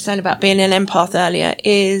well when you said about being an empath earlier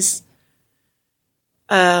is,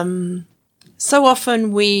 so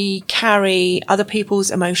often we carry other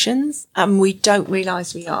people's emotions and we don't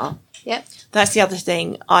realize we are. Yep. That's the other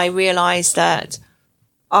thing. I realized that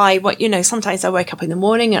sometimes I wake up in the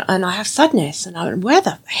morning and I have sadness, and I went, where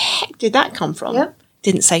the heck did that come from? Yep.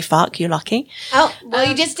 Didn't say fuck, you're lucky. Oh, well,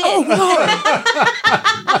 you just did. Oh, God.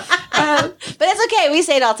 But it's okay. We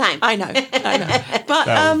say it all the time. I know. But,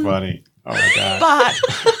 That was funny. Oh my god. but,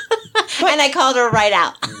 And I called her right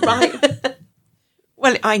out. right.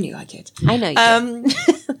 Well, I knew I did. I know you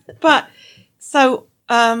did. But, so,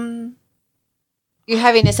 Your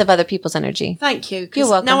heaviness of other people's energy. thank you. 'Cause You're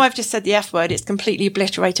welcome. now I've just said the F word, it's completely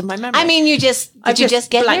obliterated my memory. I mean, did you just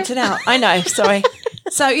get blanked here? it out. I know, sorry.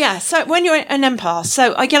 So when you're an empath,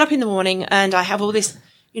 so I get up in the morning and I have all this,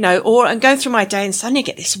 and go through my day, and suddenly I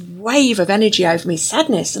get this wave of energy over me,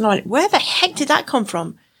 sadness. And I'm like, where the heck did that come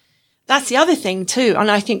from? That's the other thing too. And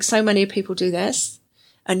I think so many people do this,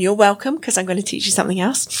 and you're welcome, because I'm going to teach you something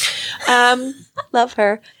else. Love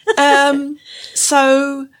her.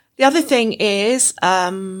 So the other thing is,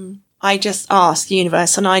 I just ask the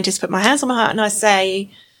universe, and I just put my hands on my heart and I say,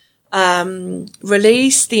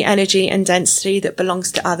 release the energy and density that belongs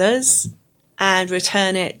to others and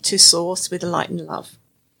return it to source with light and love.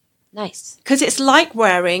 Nice. Because it's like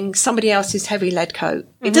wearing somebody else's heavy lead coat.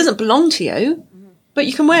 It doesn't belong to you, but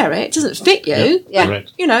you can wear it. It doesn't fit you, Yeah.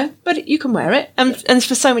 Correct. but you can wear it. And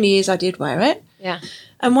for so many years I did wear it. Yeah.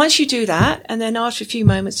 And once you do that, and then after a few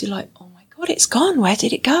moments, you're like, oh my God, it's gone. Where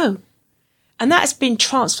did it go? And that's been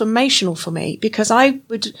transformational for me, because I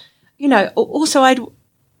would, also I'd,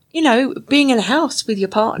 being in a house with your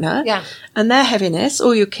partner Yeah. and their heaviness,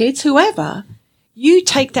 or your kids, whoever, you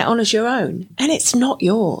take that on as your own, and it's not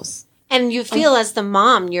yours. And you feel as the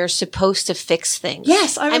mom, you're supposed to fix things.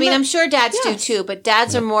 Yes, I mean, remember- I'm sure dads do Yes. too, but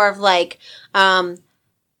dads are more of like,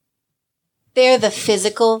 they're the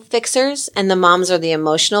physical fixers and the moms are the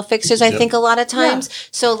emotional fixers, I think, a lot of times. Yeah.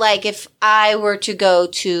 So like if I were to go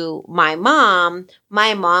to my mom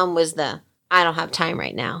was I don't have time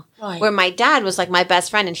right now. Right. Where my dad was like my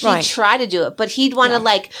best friend, and he Right. tried to do it, but he'd want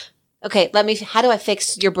to okay, how do I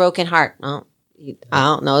fix your broken heart? Oh, I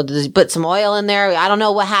don't know. Does he put some oil in there? I don't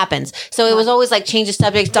know what happens. So it was always like change the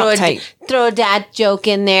subject, Duct tape. throw a dad joke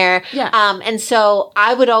in there. Yeah. And so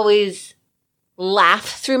I would always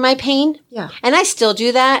laugh through my pain. Yeah. And I still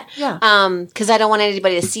do that. Yeah. Cause I don't want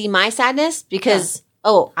anybody to see my sadness, because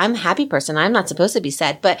I'm a happy person. I'm not supposed to be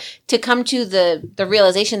sad, but to come to the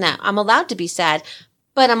realization that I'm allowed to be sad.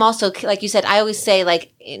 But I'm also, like you said, I always say,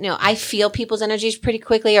 like, I feel people's energies pretty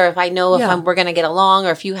quickly, or if I know if we're going to get along,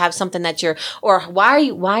 or if you have something that or why are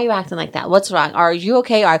you acting like that? What's wrong? Are you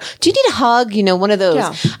okay? Or do you need a hug? One of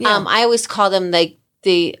those. Yeah. I always call them like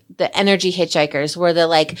the energy hitchhikers, where they're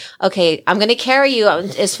like, okay, I'm going to carry you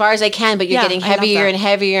as far as I can, but you're getting I love heavier that. and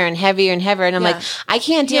heavier and heavier and heavier. And I'm like, I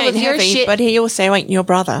can't deal with your shit. But he also ain't your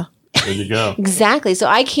brother. There you go. Exactly. So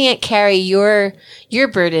I can't carry your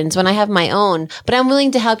burdens when I have my own, but I'm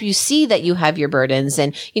willing to help you see that you have your burdens.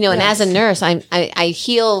 And, and as a nurse, I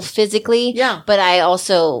heal physically, but I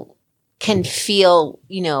also can feel,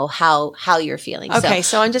 how you're feeling. Okay.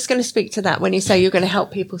 So I'm just going to speak to that when you say you're going to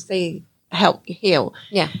help people help heal.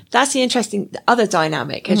 Yeah. That's the interesting other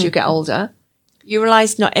dynamic as you get older. You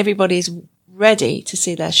realize not everybody's ready to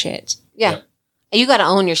see their shit. Yeah. And you got to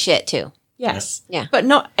own your shit too. Yes. Yeah. But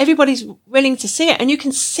not everybody's willing to see it. And you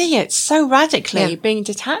can see it so radically being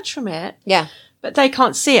detached from it. Yeah. But they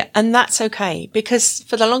can't see it. And that's okay. Because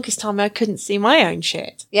for the longest time, I couldn't see my own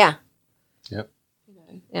shit. Yeah. Yep.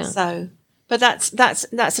 Yeah. So, but that's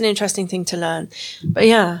an interesting thing to learn. But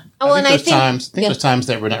yeah. Well, and I think there's times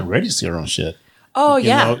that we're not ready to see our own shit. Oh,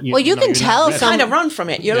 yeah. Well, you can tell You kind of run from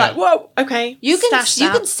it. You're like, whoa, okay. You can stash you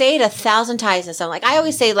that. can say it 1,000 times to someone. Like I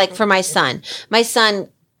always say, like for my son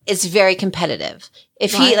is very competitive.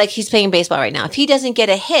 If he's playing baseball right now, if he doesn't get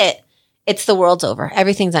a hit, it's the world's over.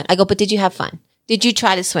 Everything's done. I go, but did you have fun? Did you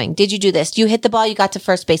try to swing? Did you do this? You hit the ball. You got to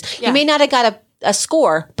first base. Yeah. You may not have got a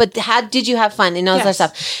score, but did you have fun and all that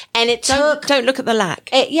stuff? And it Don't look at the lack.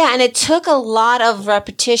 and it took a lot of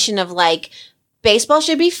repetition of like, baseball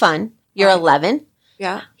should be fun. You're 11.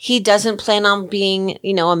 Yeah. He doesn't plan on being,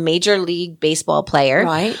 a major league baseball player.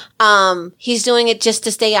 Right. He's doing it just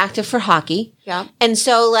to stay active for hockey. Yeah. And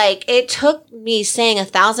so like it took me saying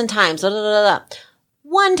 1,000 times,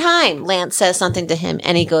 one time Lance says something to him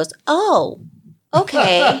and he goes, oh,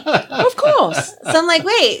 okay. Of course. So I'm like,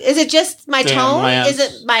 wait, is it just my Damn, tone? Lance.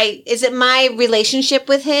 Is it my relationship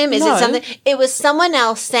with him? Is No. it something? It was someone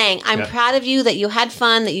else saying, I'm proud of you that you had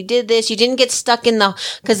fun, that you did this. You didn't get stuck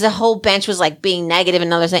because the whole bench was like being negative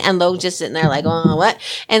and others, and Logan just sitting there like, oh, what?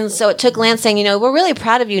 And so it took Lance saying, we're really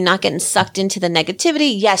proud of you not getting sucked into the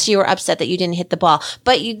negativity. Yes, you were upset that you didn't hit the ball,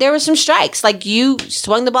 but there were some strikes. Like you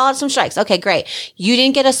swung the ball at some strikes. Okay, great. You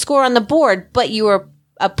didn't get a score on the board, but you were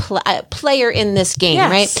a player in this game,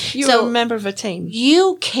 Yes, right? you're a member of a team.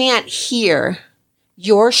 You can't hear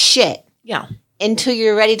your shit Yeah. until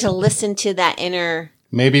you're ready to listen to that inner.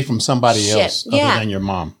 Maybe from somebody Shit. else other Yeah. than your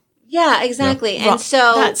mom. Yeah, exactly. Well, And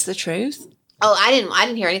so that's the truth. I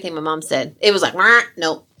didn't hear anything my mom said. It was like,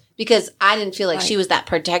 nope. Because I didn't feel like Right. she was that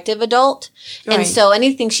protective adult. And Right. so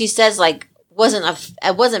anything she says like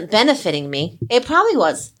it wasn't benefiting me. It probably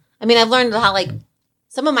was. I mean, I've learned how like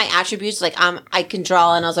some of my attributes, like I can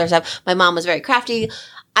draw and all sorts of stuff. My mom was very crafty.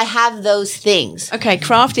 I have those things. Okay,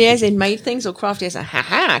 crafty as in made things or crafty as a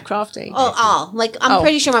crafty? Oh, all. Like, I'm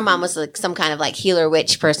pretty sure my mom was like some kind of like healer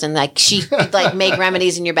witch person. Like she could like make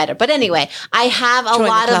remedies and you're better. But anyway, I have a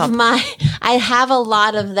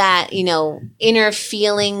lot of that, inner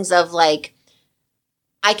feelings of like,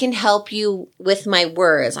 I can help you with my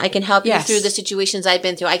words. I can help you Yes. through the situations I've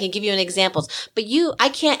been through. I can give you an examples, but I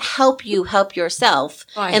can't help you help yourself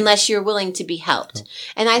Right. unless you're willing to be helped.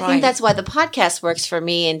 And I Right. think that's why the podcast works for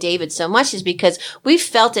me and David so much is because we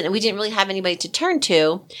felt it and we didn't really have anybody to turn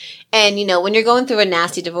to. And, when you're going through a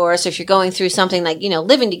nasty divorce or if you're going through something like,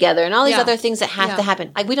 living together and all these Yeah. other things that have to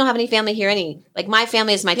happen. Like we don't have any family here like my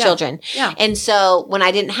family is my children. Yeah. And so when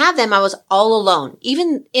I didn't have them, I was all alone.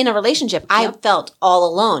 Even in a relationship, I felt all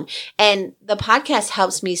alone. And the podcast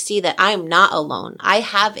helps me see that I'm not alone. I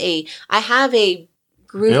have a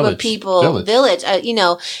group of people, village, and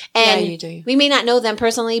you do. we may not know them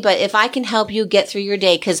personally, but if I can help you get through your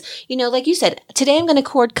day, because, like you said, today I'm going to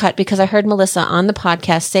cord cut because I heard Melissa on the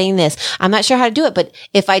podcast saying this. I'm not sure how to do it, but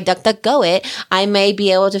if I DuckDuckGo it, I may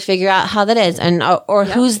be able to figure out how that is and, or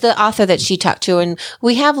who's the author that she talked to. And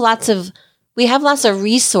we have lots of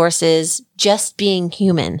resources just being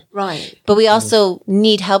human. Right. But we also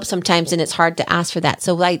need help sometimes and it's hard to ask for that.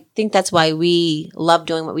 So I think that's why we love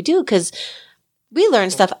doing what we do because we learn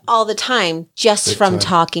stuff all the time just from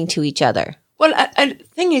talking to each other. Well, and the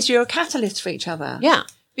thing is, you're a catalyst for each other. Yeah.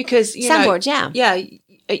 Because, Soundboard, yeah. Yeah,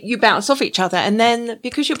 you bounce off each other. And then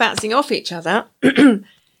because you're bouncing off each other,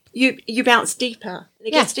 you bounce deeper. And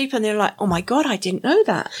it gets deeper and they're like, oh my God, I didn't know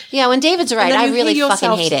that. Yeah, when David's right, then I you really hear fucking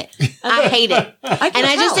yourself- hate it. I hate it. can And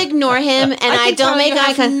I just tell. ignore him and I can don't tell make you eye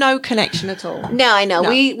have contact. no connection at all. No, I know. No,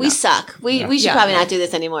 We suck. We should Yeah. probably not do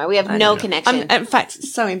this anymore. We have no connection. In fact,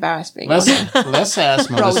 it's so embarrassing. Let's ask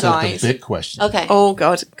Melissa the eyes. big question. Okay. Oh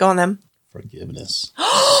God, go on then. Forgiveness.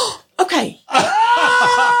 Okay.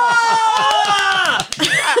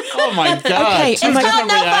 Oh my God. Okay, Two oh my different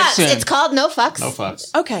No fucks. reactions. It's called No Fucks. No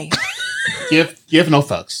fucks. Okay. Give no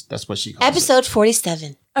fucks. That's what she calls Episode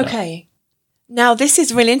 47. Okay. Now this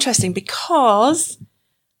is really interesting because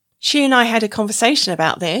she and I had a conversation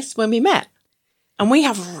about this when we met. And we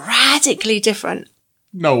have radically different. it.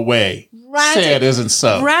 No way. Say it isn't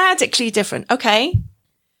so. Radically different. Okay.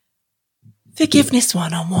 Forgiveness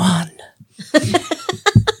 101.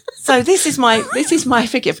 So this is my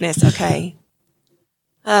forgiveness. Okay.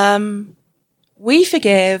 We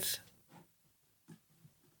forgive,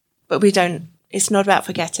 but we don't, it's not about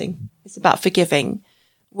forgetting. It's about forgiving.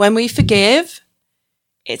 When we forgive,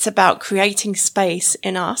 it's about creating space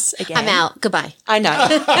in us again. I'm out. Goodbye. I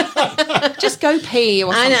know. Just go pee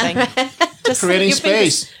or something. Just Creating you've been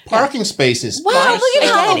space. just- Parking spaces. Wow, Right. look at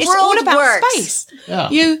how Again, the it's world all about works. space.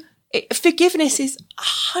 Yeah. Forgiveness is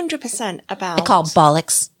 100% about. I call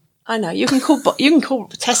bollocks. I know you can call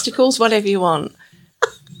testicles whatever you want.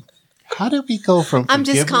 How did we go from I'm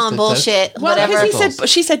just forgiveness calling to bullshit. Well, Whatever. because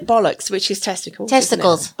she said bollocks, which is testicles.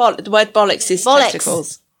 Testicles. Isn't it? The word bollocks is Bollocks.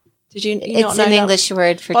 testicles. Did you? not It's know an that? English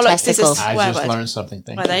word for Bollocks is a testicles. I swear just word. learned something.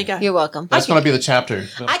 Thank Well, there you go. You're welcome. That's going to be the chapter.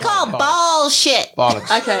 I call bullshit.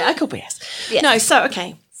 Bollocks. Okay, I could be yes. Yeah. No, so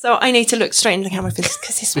okay. So I need to look straight into the camera for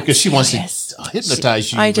this Because she wants serious. to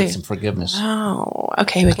hypnotize you I with do. some forgiveness. Oh,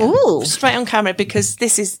 okay, we go. Ooh. Straight on camera because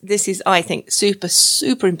this is I think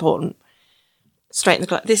super important. Straight in the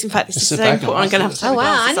glass. This, in fact, this is Sit so back and important. I'm going to have to. Oh, put my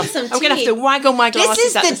wow, I glasses need on. some I'm going to tea. have to waggle my glasses. This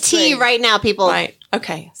is at the tea screen. right now, people. Right.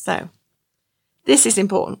 Okay. So this is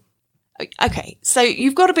important. Okay. So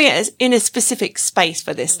you've got to be in a specific space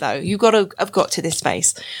for this, though. You've got to have got to this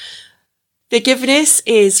space. Forgiveness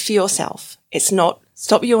is for yourself. It's not.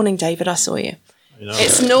 Stop yawning, David. I saw you.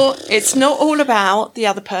 It's not all about the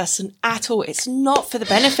other person at all. It's not for the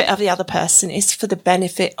benefit of the other person. It's for the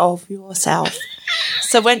benefit of yourself.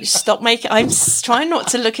 So I'm trying not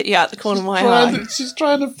to look at you out the corner of my eye. She's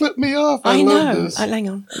trying to flip me off. I love know. this. Hang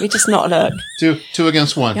on. Let me just not look. Two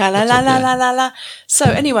against one. La la That's la la okay. la la la. So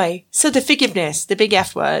anyway, the forgiveness, the big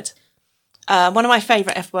F word, one of my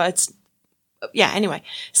favourite F words. Yeah. Anyway,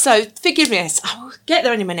 so forgiveness. I'll get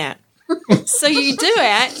there in a minute. So you do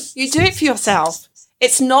it for yourself.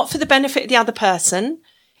 It's not for the benefit of the other person.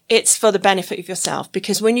 it's for the benefit of yourself.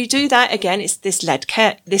 Because when you do that, again, it's this lead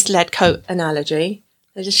coat analogy.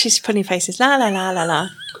 She's putting faces, la, la, la, la, la.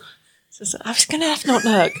 So I was going to have to not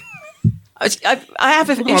look. I have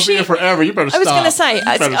a. We're going to be here forever. You better stop.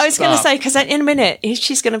 I was going to say, because in a minute,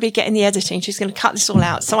 she's going to be getting the editing. She's going to cut this all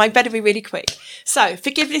out. So I better be really quick. So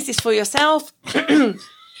forgiveness is for yourself.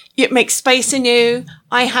 It makes space in you.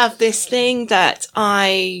 I have this thing that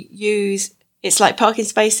I use. It's like parking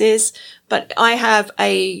spaces, but I have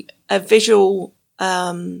a visual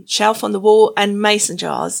shelf on the wall and mason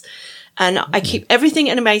jars. And I keep everything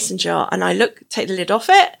in a mason jar, and I take the lid off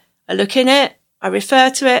it. I look in it. I refer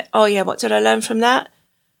to it. Oh yeah, what did I learn from that?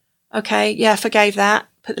 Okay, yeah, forgave that.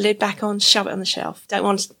 Put the lid back on, shove it on the shelf.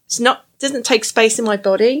 Doesn't take space in my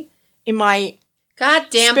body, in my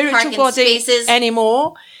goddamn spiritual parking body spaces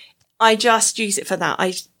anymore. I just use it for that.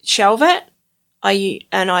 I shelve it. I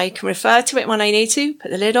can refer to it when I need to. Put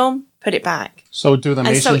the lid on, put it back. So do the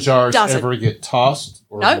mason jars ever get tossed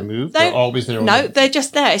or removed? They're always there. No, they're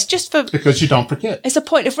just there. It's just for because you don't forget. It's a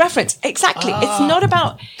point of reference. Exactly. It's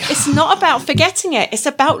not about forgetting it. It's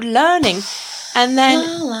about learning. And then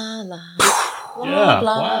la, la, la. Yeah.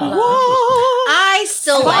 Blah, Wow. blah, blah. I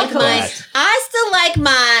still like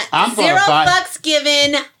my zero fucks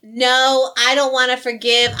given. No, I don't want to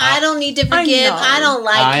forgive. I don't need to forgive. I don't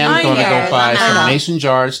like I am going to go buy some know. mason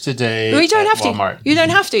jars today. You don't have Walmart. to. You don't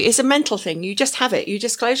have to. It's a mental thing. You just have it. You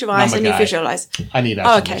just close your eyes and you visualize. I need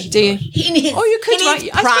okay. Do you? He needs, or you could write.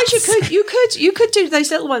 I suppose you could do those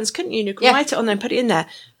little ones, couldn't you? You could write it on there and put it in there.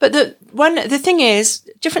 But the thing is,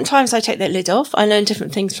 different times I take that lid off. I learn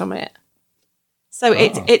different things from it. So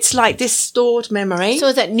it's like this stored memory. So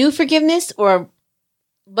is that new forgiveness or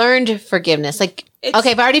learned forgiveness? Like,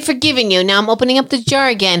 okay, I've already forgiven you. Now I'm opening up the jar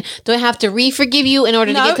again. Do I have to re-forgive you in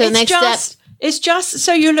order to get to the next step? It's just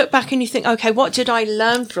so you look back and you think, okay, what did I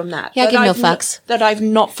learn from that? Yeah, I give no fucks. That I've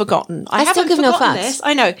not forgotten. I still give no fucks. This.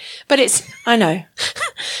 I know, but I know.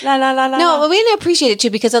 La la la la. No, but we appreciate it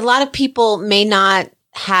too because a lot of people may not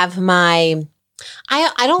have my.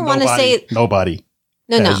 I don't want to say nobody.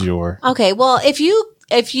 No. Okay, well, if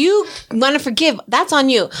you want to forgive, that's on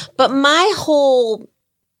you. But my whole,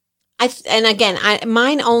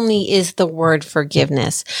 mine only is the word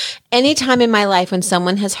forgiveness. Anytime in my life when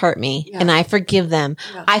someone has hurt me and I forgive them,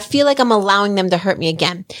 I feel like I'm allowing them to hurt me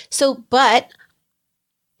again. So, but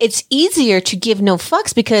it's easier to give no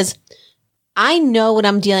fucks because I know what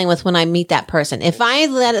I'm dealing with when I meet that person. If I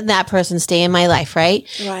let that person stay in my life, right?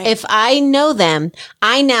 If I know them,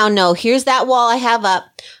 I now know here's that wall I have up.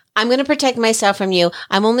 I'm going to protect myself from you.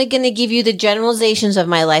 I'm only going to give you the generalizations of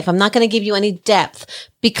my life. I'm not going to give you any depth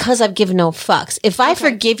because I've given no fucks. If I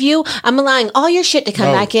forgive you, I'm allowing all your shit to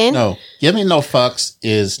come back in. No, giving no fucks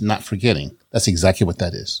is not forgetting. That's exactly what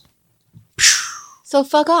that is. So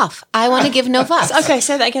fuck off. I want to give no fucks. Okay,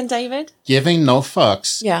 say that again, David. Giving no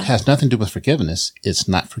fucks has nothing to do with forgiveness. It's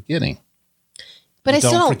not forgetting. But I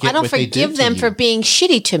don't forgive them for being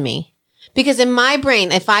shitty to me. Because in my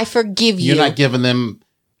brain, if I forgive you... You're not giving them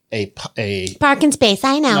a parking space,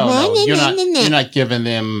 I know. No, you're not giving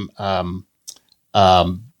them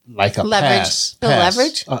like a leverage.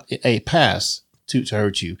 Pass, a pass to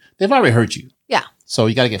hurt you. They've already hurt you. Yeah. So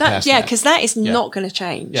you got to get past that. Yeah, because that is not going to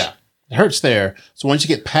change. Yeah. It hurts there. So once you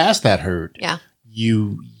get past that hurt,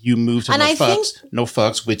 you move to no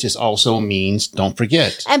fucks, which is also means don't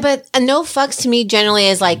forget. But a no fucks to me generally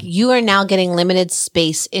is like, you are now getting limited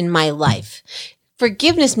space in my life.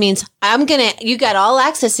 Forgiveness means you got all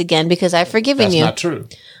access again because I've forgiven you. That's not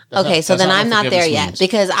true. So then I'm not there yet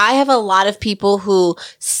because I have a lot of people who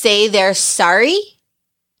say they're sorry,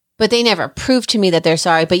 but they never prove to me that they're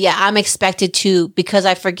sorry. But yeah, I'm expected to, because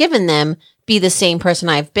I've forgiven them, be the same person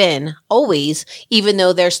I've been always, even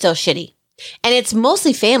though they're still shitty. And it's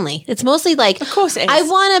mostly family. It's mostly like, of course it is. I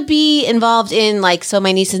want to be involved in my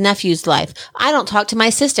niece and nephew's life. I don't talk to my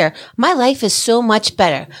sister. My life is so much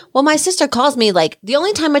better. Well, my sister calls me the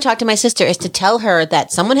only time I talk to my sister is to tell her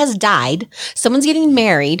that someone has died, someone's getting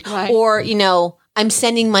married, or, I'm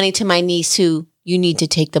sending money to my niece who you need to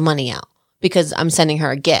take the money out because I'm sending her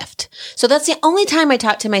a gift. So that's the only time I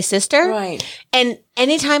talk to my sister. Right. And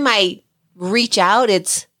anytime I reach out,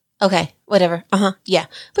 it's okay, whatever. Yeah.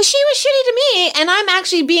 But she was shitty to me, and I'm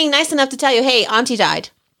actually being nice enough to tell you, hey, auntie died.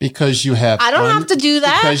 Because you have... I don't have to do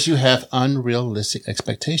that. Because you have unrealistic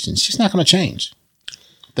expectations. She's not going to change.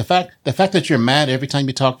 The fact that you're mad every time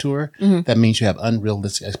you talk to her, that means you have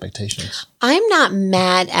unrealistic expectations. I'm not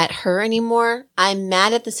mad at her anymore. I'm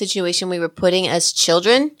mad at the situation we were putting as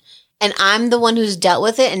children. and I'm the one who's dealt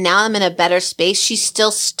with it, and now I'm in a better space, she's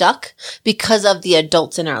still stuck because of the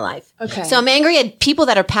adults in our life. Okay. So I'm angry at people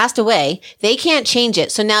that are passed away. They can't change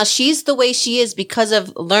it. So now she's the way she is because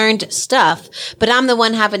of learned stuff, but I'm the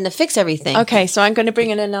one having to fix everything. Okay, so I'm going to bring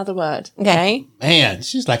in another word. Okay. Man,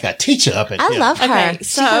 she's like a teacher up in I here. love her. Okay, She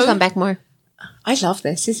so- can come back more. I love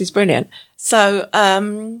this. This is brilliant. So,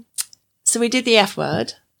 so we did the F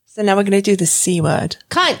word. So now we're going to do the C word.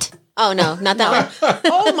 Cunt. Oh, no, not that one.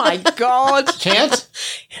 Oh my God. Can't?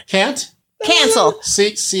 Cancel.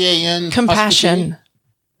 C-A-N. Compassion.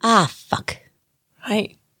 Ah, fuck.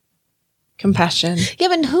 Right. Compassion. Yeah,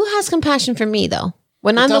 but who has compassion for me, though?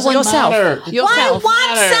 When I'm the doesn't one... Yourself. matter. I Yourself.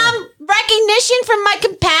 want some recognition from my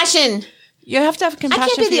compassion. You have to have compassion. I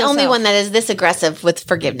can't be for the only yourself. one that is this aggressive with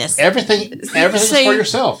forgiveness. Everything's See- for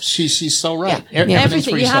yourself. She's so right. Yeah. Everything's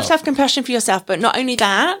Everything. for You have yourself. to have compassion for yourself, but not only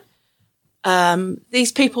that.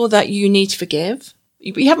 These people that you need to forgive,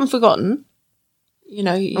 you haven't forgotten. You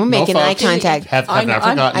know, I'm making eye fucking- contact. Have not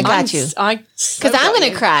forgotten. I got you. Because I'm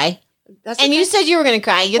going to cry. And you said you were going to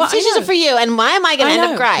cry. Your Well, I decisions know. are for you. And why am I going to I end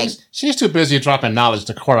know. up crying? She's too busy dropping knowledge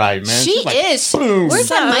to cry, man. She She's like, is. boom, Where's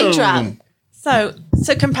that mic boom. drop?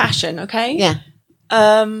 So compassion. Okay. Yeah.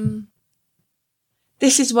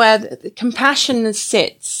 This is where the compassion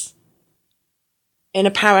sits in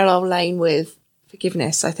a parallel lane with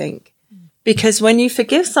forgiveness, I think. Because when you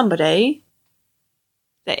forgive somebody,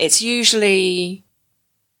 that it's usually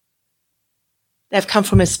they've come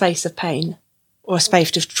from a space of pain or a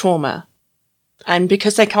space of trauma. And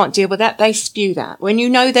because they can't deal with that, they spew that. When you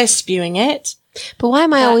know they're spewing it, But why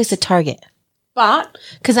am I always the target? but,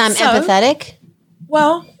 Because I'm So- empathetic?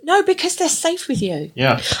 well, no, because they're safe with you.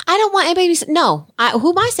 Yeah. I don't want anybody to... No. Who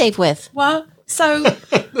am I safe with? Well, so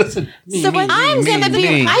Listen, me, So me, when- me, I'm me, going to be...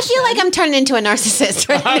 me. I feel like I'm turning into a narcissist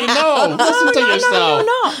right I now. know. Listen to no, yourself. you're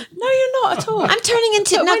not. No, you're not at all. I'm turning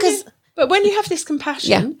into... But No, when because... but when you have this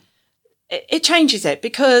compassion, it changes it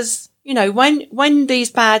because, you know, when these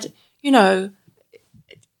bad, you know,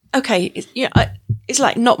 okay, it's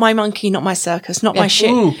like not my monkey, not my circus, not my shit.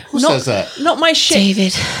 Ooh, who says that? Not my shit.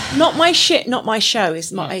 David. Not my shit, not my show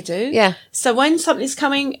is what I do. Yeah. So when something's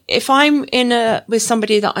coming, if I'm with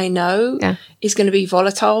somebody that I know Yeah. is going to be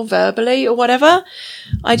volatile verbally or whatever,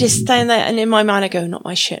 I just stand there and in my mind I go, not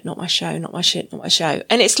my shit, not my show, not my shit, not my show.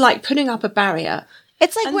 And it's like putting up a barrier.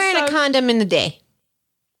 It's like And wearing a so- condom in the day.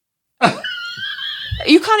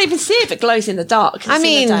 You can't even see if it glows in the dark. 'cause I it's in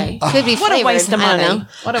mean, the day. could be What a flavored. waste of I don't money. know.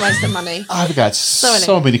 What a waste of money. I've got so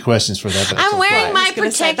anyway. many questions for that. but I'm it's wearing okay. my I was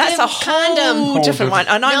gonna say, protective that's a condom. whole different one.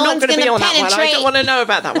 And I'm No not one's going to be gonna on that one. I penetrate. don't want to know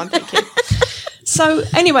about that one. Thank you. So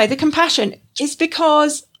anyway, the compassion is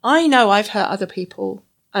because I know I've hurt other people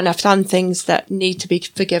and I've done things that need to be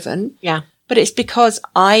forgiven. Yeah. But it's because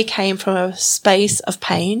I came from a space of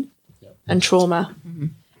pain and trauma. Mm-hmm.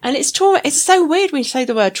 And it's trauma. It's so weird when you say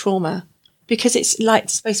the word trauma because it's like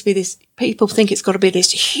supposed to be this, people think it's got to be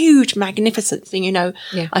this huge, magnificent thing, you know.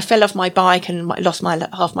 Yeah. I fell off my bike and lost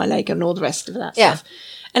half my leg and all the rest of that Yeah. stuff.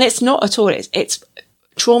 And it's not at all. It's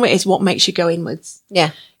trauma is what makes you go inwards.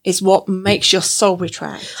 Yeah. Is what makes your soul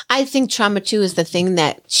retract. I think trauma too is the thing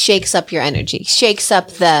that shakes up your energy, shakes up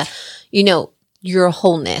the, your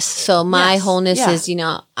wholeness. So my Yes, wholeness yeah. is,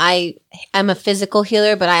 I'm a physical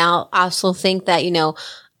healer, but I also think that,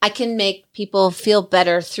 I can make people feel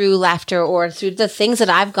better through laughter or through the things that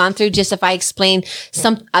I've gone through. Just if I explain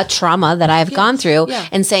a trauma that I've gone through yeah.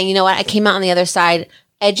 and saying, you know what, I came out on the other side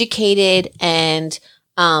educated and,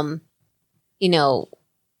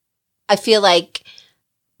 I feel like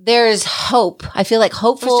there's hope. I feel like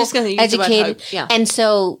hopeful, just gonna use the word educated. hope, yeah. And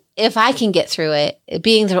so if I can get through it,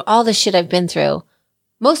 being through all the shit I've been through,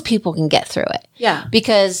 most people can get through it. Yeah.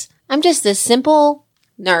 Because I'm just this simple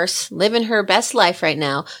nurse living her best life right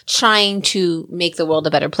now, trying to make the world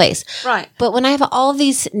a better place. Right. But when I have all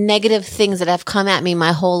these negative things that have come at me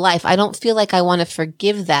my whole life, I don't feel like I want to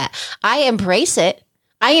forgive that. I embrace it.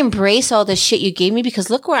 I embrace all the shit you gave me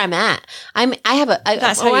because look where I'm at.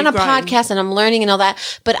 That's how we're on a you've grown. podcast and I'm learning and all that.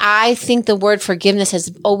 But I think the word forgiveness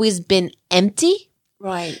has always been empty.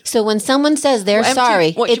 Right. So when someone says they're Empty-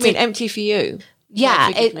 sorry, What do you it's mean empty for you?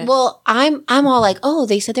 yeah. Not forgiveness. I'm all like, oh,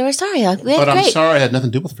 they said they were sorry. Like, that's But I'm great. sorry, it had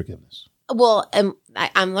nothing to do with forgiveness. Well,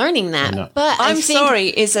 I'm learning that. I know. But I I'm think sorry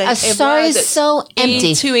is a sorry word is that's so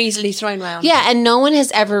empty. too easily thrown around. Yeah, and no one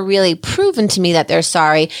has ever really proven to me that they're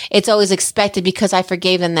sorry. It's always expected because I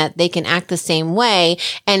forgave them that they can act the same way.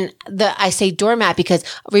 And I say doormat because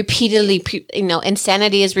repeatedly,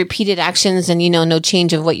 insanity is repeated actions and, no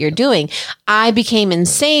change of what you're doing. I became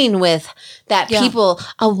insane with that people,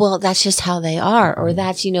 oh, well, that's just how they are. Or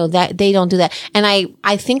that's, that they don't do that. And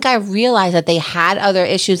I think I realized that they had other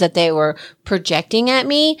issues that they were projecting screaming at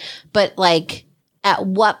me, but like, at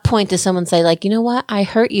what point does someone say, like, you know what? I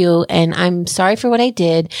hurt you and I'm sorry for what I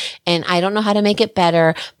did and I don't know how to make it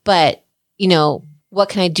better, but, you know, what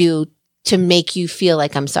can I do to make you feel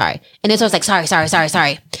like I'm sorry? And it's always like,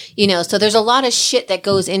 sorry. You know, so there's a lot of shit that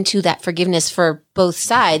goes into that forgiveness for both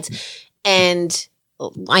sides. And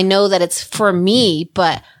I know that it's for me,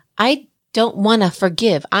 but I don't want to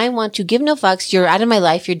forgive. I want to give no fucks. You're out of my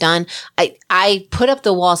life. You're done. I put up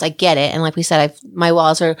the walls. I get it. And like we said, my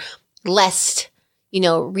walls are less, you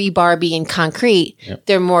know, rebar being concrete. Yep.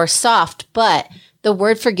 They're more soft, but the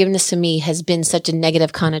word forgiveness to me has been such a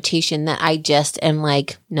negative connotation that I just am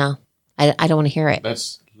like, no, I don't want to hear it.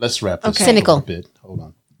 Let's wrap this up Cynical. a bit. Hold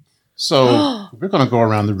on. So we're going to go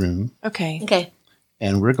around the room. Okay.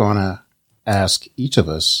 And we're going to ask each of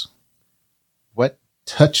us what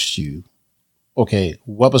touched you. Okay,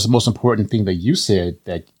 what was the most important thing that you said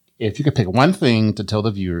that if you could pick one thing to tell the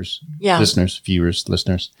viewers,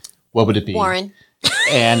 listeners, what would it be? Warren.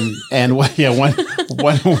 And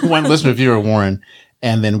one listener, viewer, Warren,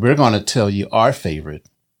 and then we're going to tell you our favorite.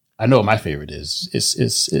 I know what my favorite is.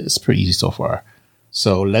 It's pretty easy so far.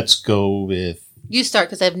 So let's go with you start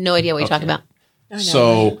because I have no idea what you're talking about.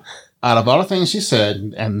 So out of all the things she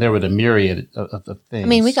said, and there were the myriad of things. I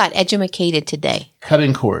mean, we got edumacated today.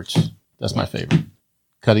 Cutting cords. That's my favorite.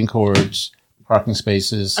 Cutting cords, parking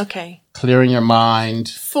spaces. Okay. Clearing your mind.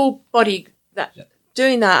 Full body.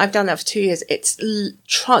 Doing that, I've done that for 2 years. It's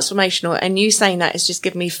transformational. And you saying that has just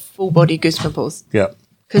given me full body goosebumps. Yep.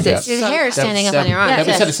 Because it's your hair is standing up on your arm.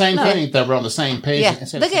 We said the same thing, that we're on the same page. Yeah.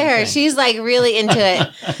 Look at her. Thing. She's like really into it.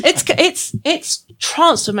 It's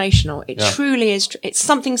transformational. It truly is. It's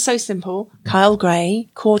something so simple. Kyle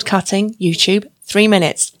Gray, cord cutting, YouTube, 3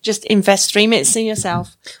 minutes. Just invest 3 minutes in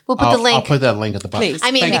yourself. We'll put the link. I'll put that link at the bottom. Please.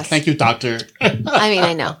 I mean, thank you, doctor.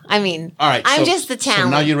 I know. All right. I'm just the talent. So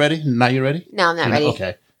now you ready? No, I'm not ready.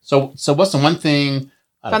 Okay. So what's the one thing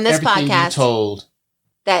from this podcast you told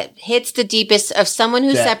that hits the deepest of someone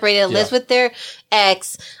who's separated, lives with their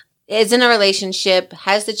ex, is in a relationship,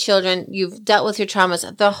 has the children, you've dealt with your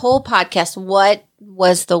traumas, the whole podcast, what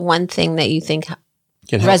was the one thing that you think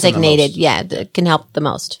resonated? Yeah, that can help the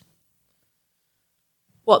most.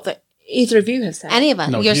 What either of you has said? Any of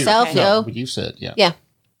us. Yourself, you. No, what you said, yeah. Yeah.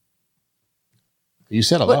 You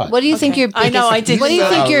said a lot. What do you think your biggest, I know I did. What do you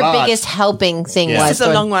think your biggest helping thing was? This is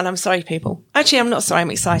a long one. I'm sorry, people. Actually, I'm not sorry.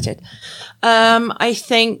 I'm excited. I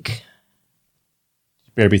think.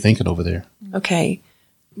 You better be thinking over there. Okay.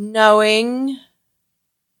 Knowing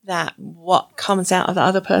that what comes out of the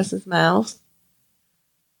other person's mouth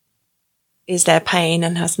is their pain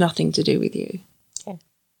and has nothing to do with you. Okay.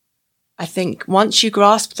 I think once you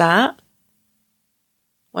grasp that,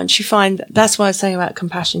 once you find, that's what I was saying about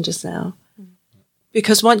compassion just now.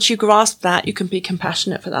 Because once you grasp that, you can be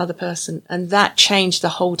compassionate for the other person. And that changed the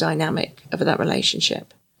whole dynamic of that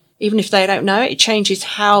relationship. Even if they don't know it, it changes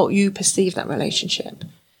how you perceive that relationship.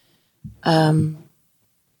 Yeah,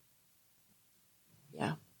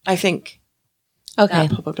 I think. Okay.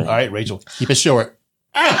 Probably. All right, Rachel, keep it short.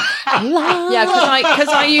 Yeah, because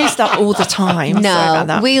I use that all the time. No, Sorry about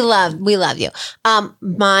that. we love you.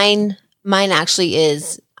 Mine actually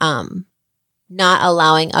is not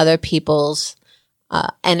allowing other people's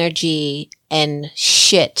energy and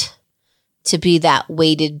shit to be that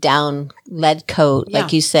weighted down lead coat,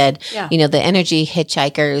 like you said. Yeah. You know, the energy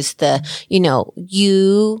hitchhikers.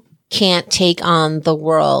 You can't take on the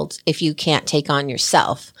world if you can't take on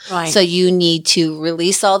yourself. Right. So you need to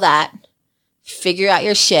release all that. Figure out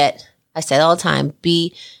your shit. I say it all the time.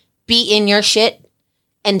 Be in your shit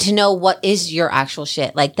and to know what is your actual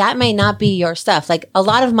shit. Like that may not be your stuff. Like a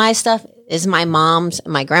lot of my stuff is my mom's,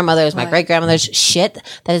 my grandmother's, my great grandmother's shit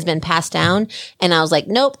that has been passed down. And I was like,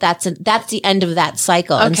 nope, that's the end of that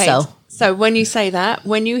cycle. Okay. And so when you say that,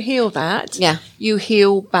 when you heal that, you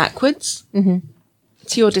heal backwards to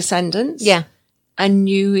your descendants. Yeah. And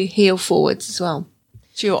you heal forwards as well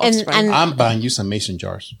to your offspring. And I'm buying you some mason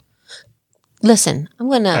jars. listen, I'm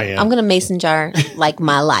gonna mason jar like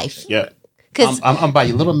my life. Yeah. I'm buying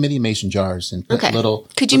you little mini mason jars and put little.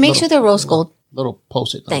 Could you make sure they're rose gold? Little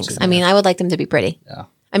post-it notes. Thanks. I mean, I would like them to be pretty. Yeah.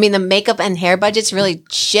 I mean, the makeup and hair budget's really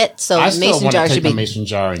shit, so I still mason want jar to take should the be. mason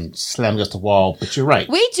jar and slam it against the wall, but you're right.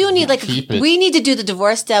 We do need we need to do the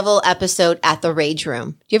Divorce Devil episode at the Rage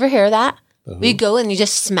Room. Do you ever hear of that? We go and you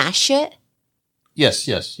just smash shit. Yes.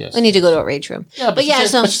 We need to go to a Rage Room. Yeah, but she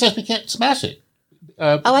says we can't smash it.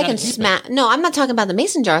 I can smash. No, I'm not talking about the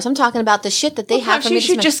mason jars. I'm talking about the shit that they have for me. You to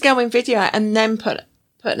should smash. just go in video and then put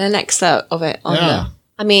an excerpt of it on there.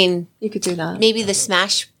 I mean, You could do that. maybe the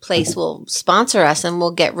Smash place will sponsor us and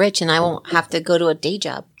we'll get rich and I won't have to go to a day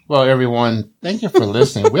job. Well, everyone, thank you for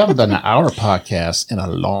listening. We haven't done an hour podcast in a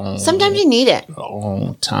long Sometimes you need it.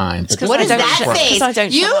 long time. But What I is don't that shut- 'cause I face?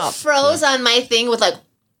 don't You shut up. froze on my thing with like,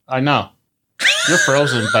 I know. You're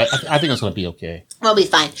frozen, but I think it's going to be okay. we'll be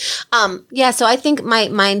fine. Yeah, so I think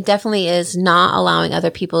mine definitely is not allowing other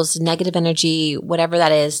people's negative energy, whatever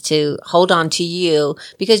that is, to hold on to you,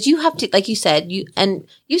 because you have to, like you said,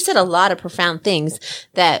 you said a lot of profound things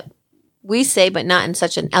that we say, but not in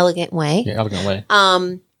such an elegant way. Yeah, elegant way.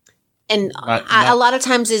 And Not- a lot of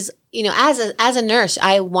times is, as a nurse,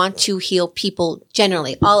 I want to heal people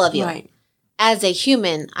generally, all of you. Right. As a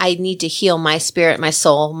human, I need to heal my spirit, my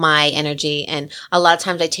soul, my energy. And a lot of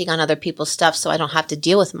times I take on other people's stuff so I don't have to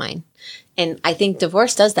deal with mine. And I think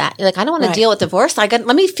divorce does that. Like, I don't want to Right. deal with divorce. let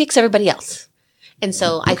me fix everybody else. And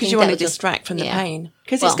so I think Because you want that to was distract from the yeah. pain.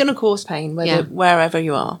 Because Well, it's going to cause pain yeah. wherever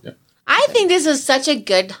you are. I think this is such a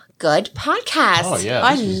good podcast. Oh, yeah.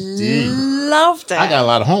 I this is deep. loved it. I got a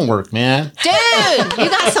lot of homework, man. Dude, you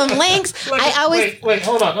got some links. I always, Wait,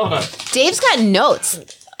 hold on. Dave's got notes.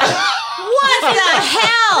 What the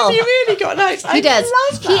hell? You really got notes. He does.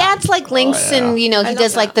 Love that. He adds like links Oh, yeah. and, he love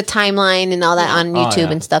does like the timeline and all that on Oh, YouTube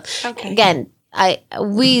yeah. and stuff. Okay. Again,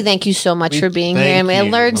 we thank you so much We for being here. thank And we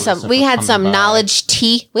you, learned Melissa, we for had coming some by. knowledge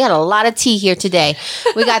tea. We had a lot of tea here today.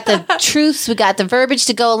 We got the truths. We got the verbiage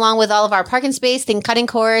to go along with all of our parking space thing, cutting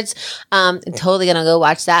cords. I'm totally going to go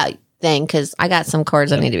watch that thing because I got some cords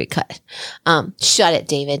that need to be cut. Shut it,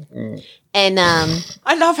 David. And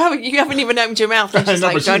I love how you haven't even opened your mouth. And I just know,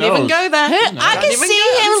 like, but she don't even knows. go there. I Don't can even see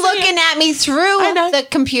go. him looking at me I through know. the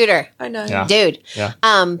computer. I know. Yeah. Dude. Yeah.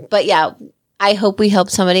 But yeah, I hope we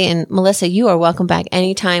helped somebody. And Melissa, you are welcome back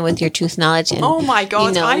anytime with your truth knowledge and Oh my God,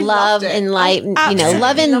 you know, I love loved it. and light, I love absolutely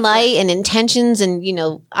and loved light and intentions.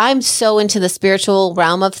 And, I'm so into the spiritual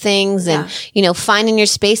realm of things and, finding your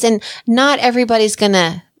space. And not everybody's going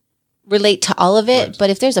to relate to all of it, Right. but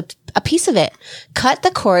if there's a piece of it, cut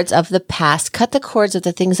the cords of the past, cut the cords of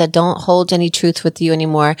the things that don't hold any truth with you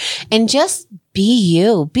anymore, and just be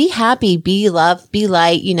you, be happy, be love, be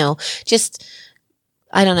light, just,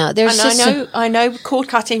 I don't know. There's And I know cord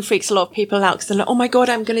cutting freaks a lot of people out because they're like, oh my God,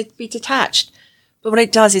 I'm going to be detached. But what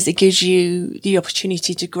it does is it gives you the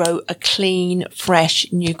opportunity to grow a clean,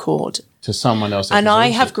 fresh new cord. To someone else. that And I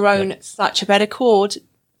deserves have it. grown Yeah. such a better cord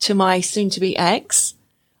to my soon-to-be ex.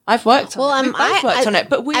 I've worked on it. We've both worked on it,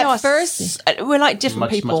 but we're like different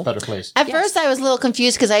people. Much better place. At first, I was a little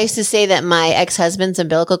confused because I used to say that my ex-husband's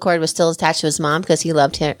umbilical cord was still attached to his mom because he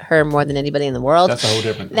loved her more than anybody in the world. That's a whole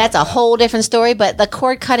different. That's a whole different story. But the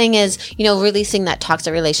cord cutting is, releasing that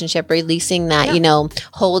toxic relationship, releasing that,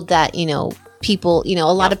 hold that, people, a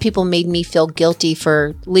lot of people made me feel guilty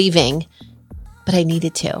for leaving, but I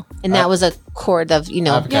needed to. And that was a cord of,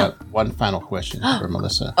 I've got one final question for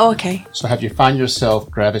Melissa. Oh, okay. So, have you found yourself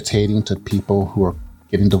gravitating to people who are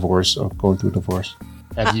getting divorced or going through divorce?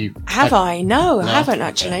 Have you? Have I? No, I haven't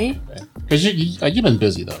actually. Because you've been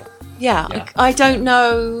busy though. Yeah, Yeah. I don't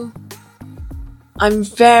know. I'm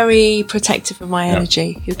very protective of my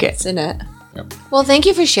energy. Who gets in it? Well, thank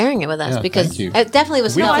you for sharing it with us Yeah, because thank you. it definitely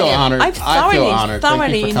was We not feel it. honored. I've I feel honored. Thank you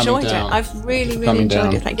thoroughly for coming enjoyed it. down. I've really Coming enjoyed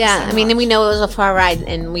down. it. Thank you Yeah, so I mean, much. we know it was a far ride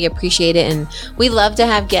and we appreciate it. And we love to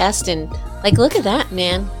have guests. And look at that,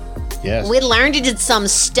 man. Yes. We learned you did some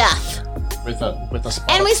stuff. with a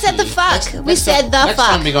spot And of we said the tea. fuck. We said the next fuck.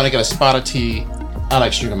 time we're gonna get a spot of tea. I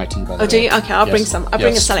like sugar in my tea, by the way. Oh, do you? Okay, I'll bring Yes. some. I'll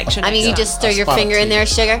bring a Yes. selection. I mean, you next just time. stir A your spot of finger in tea. there,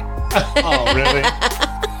 sugar. Oh, really?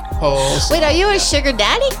 Oh, Wait, are you a sugar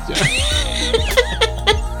daddy?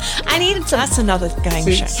 I needed some. That's another game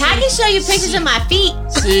See? show. I can show you pictures of my feet.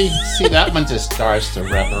 see, that one just starts to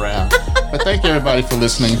wrap around. But thank you, everybody, for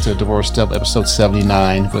listening to Divorce Devil, episode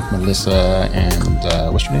 79 with Melissa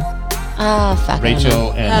and what's your name? Fuck.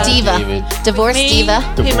 Rachel and Diva. David. Divorce Me. diva. Him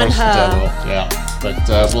and Divorce her. Devil. Yeah.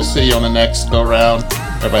 But we'll see you on the next go round.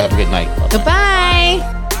 Everybody have a good night. Bye-bye. Goodbye.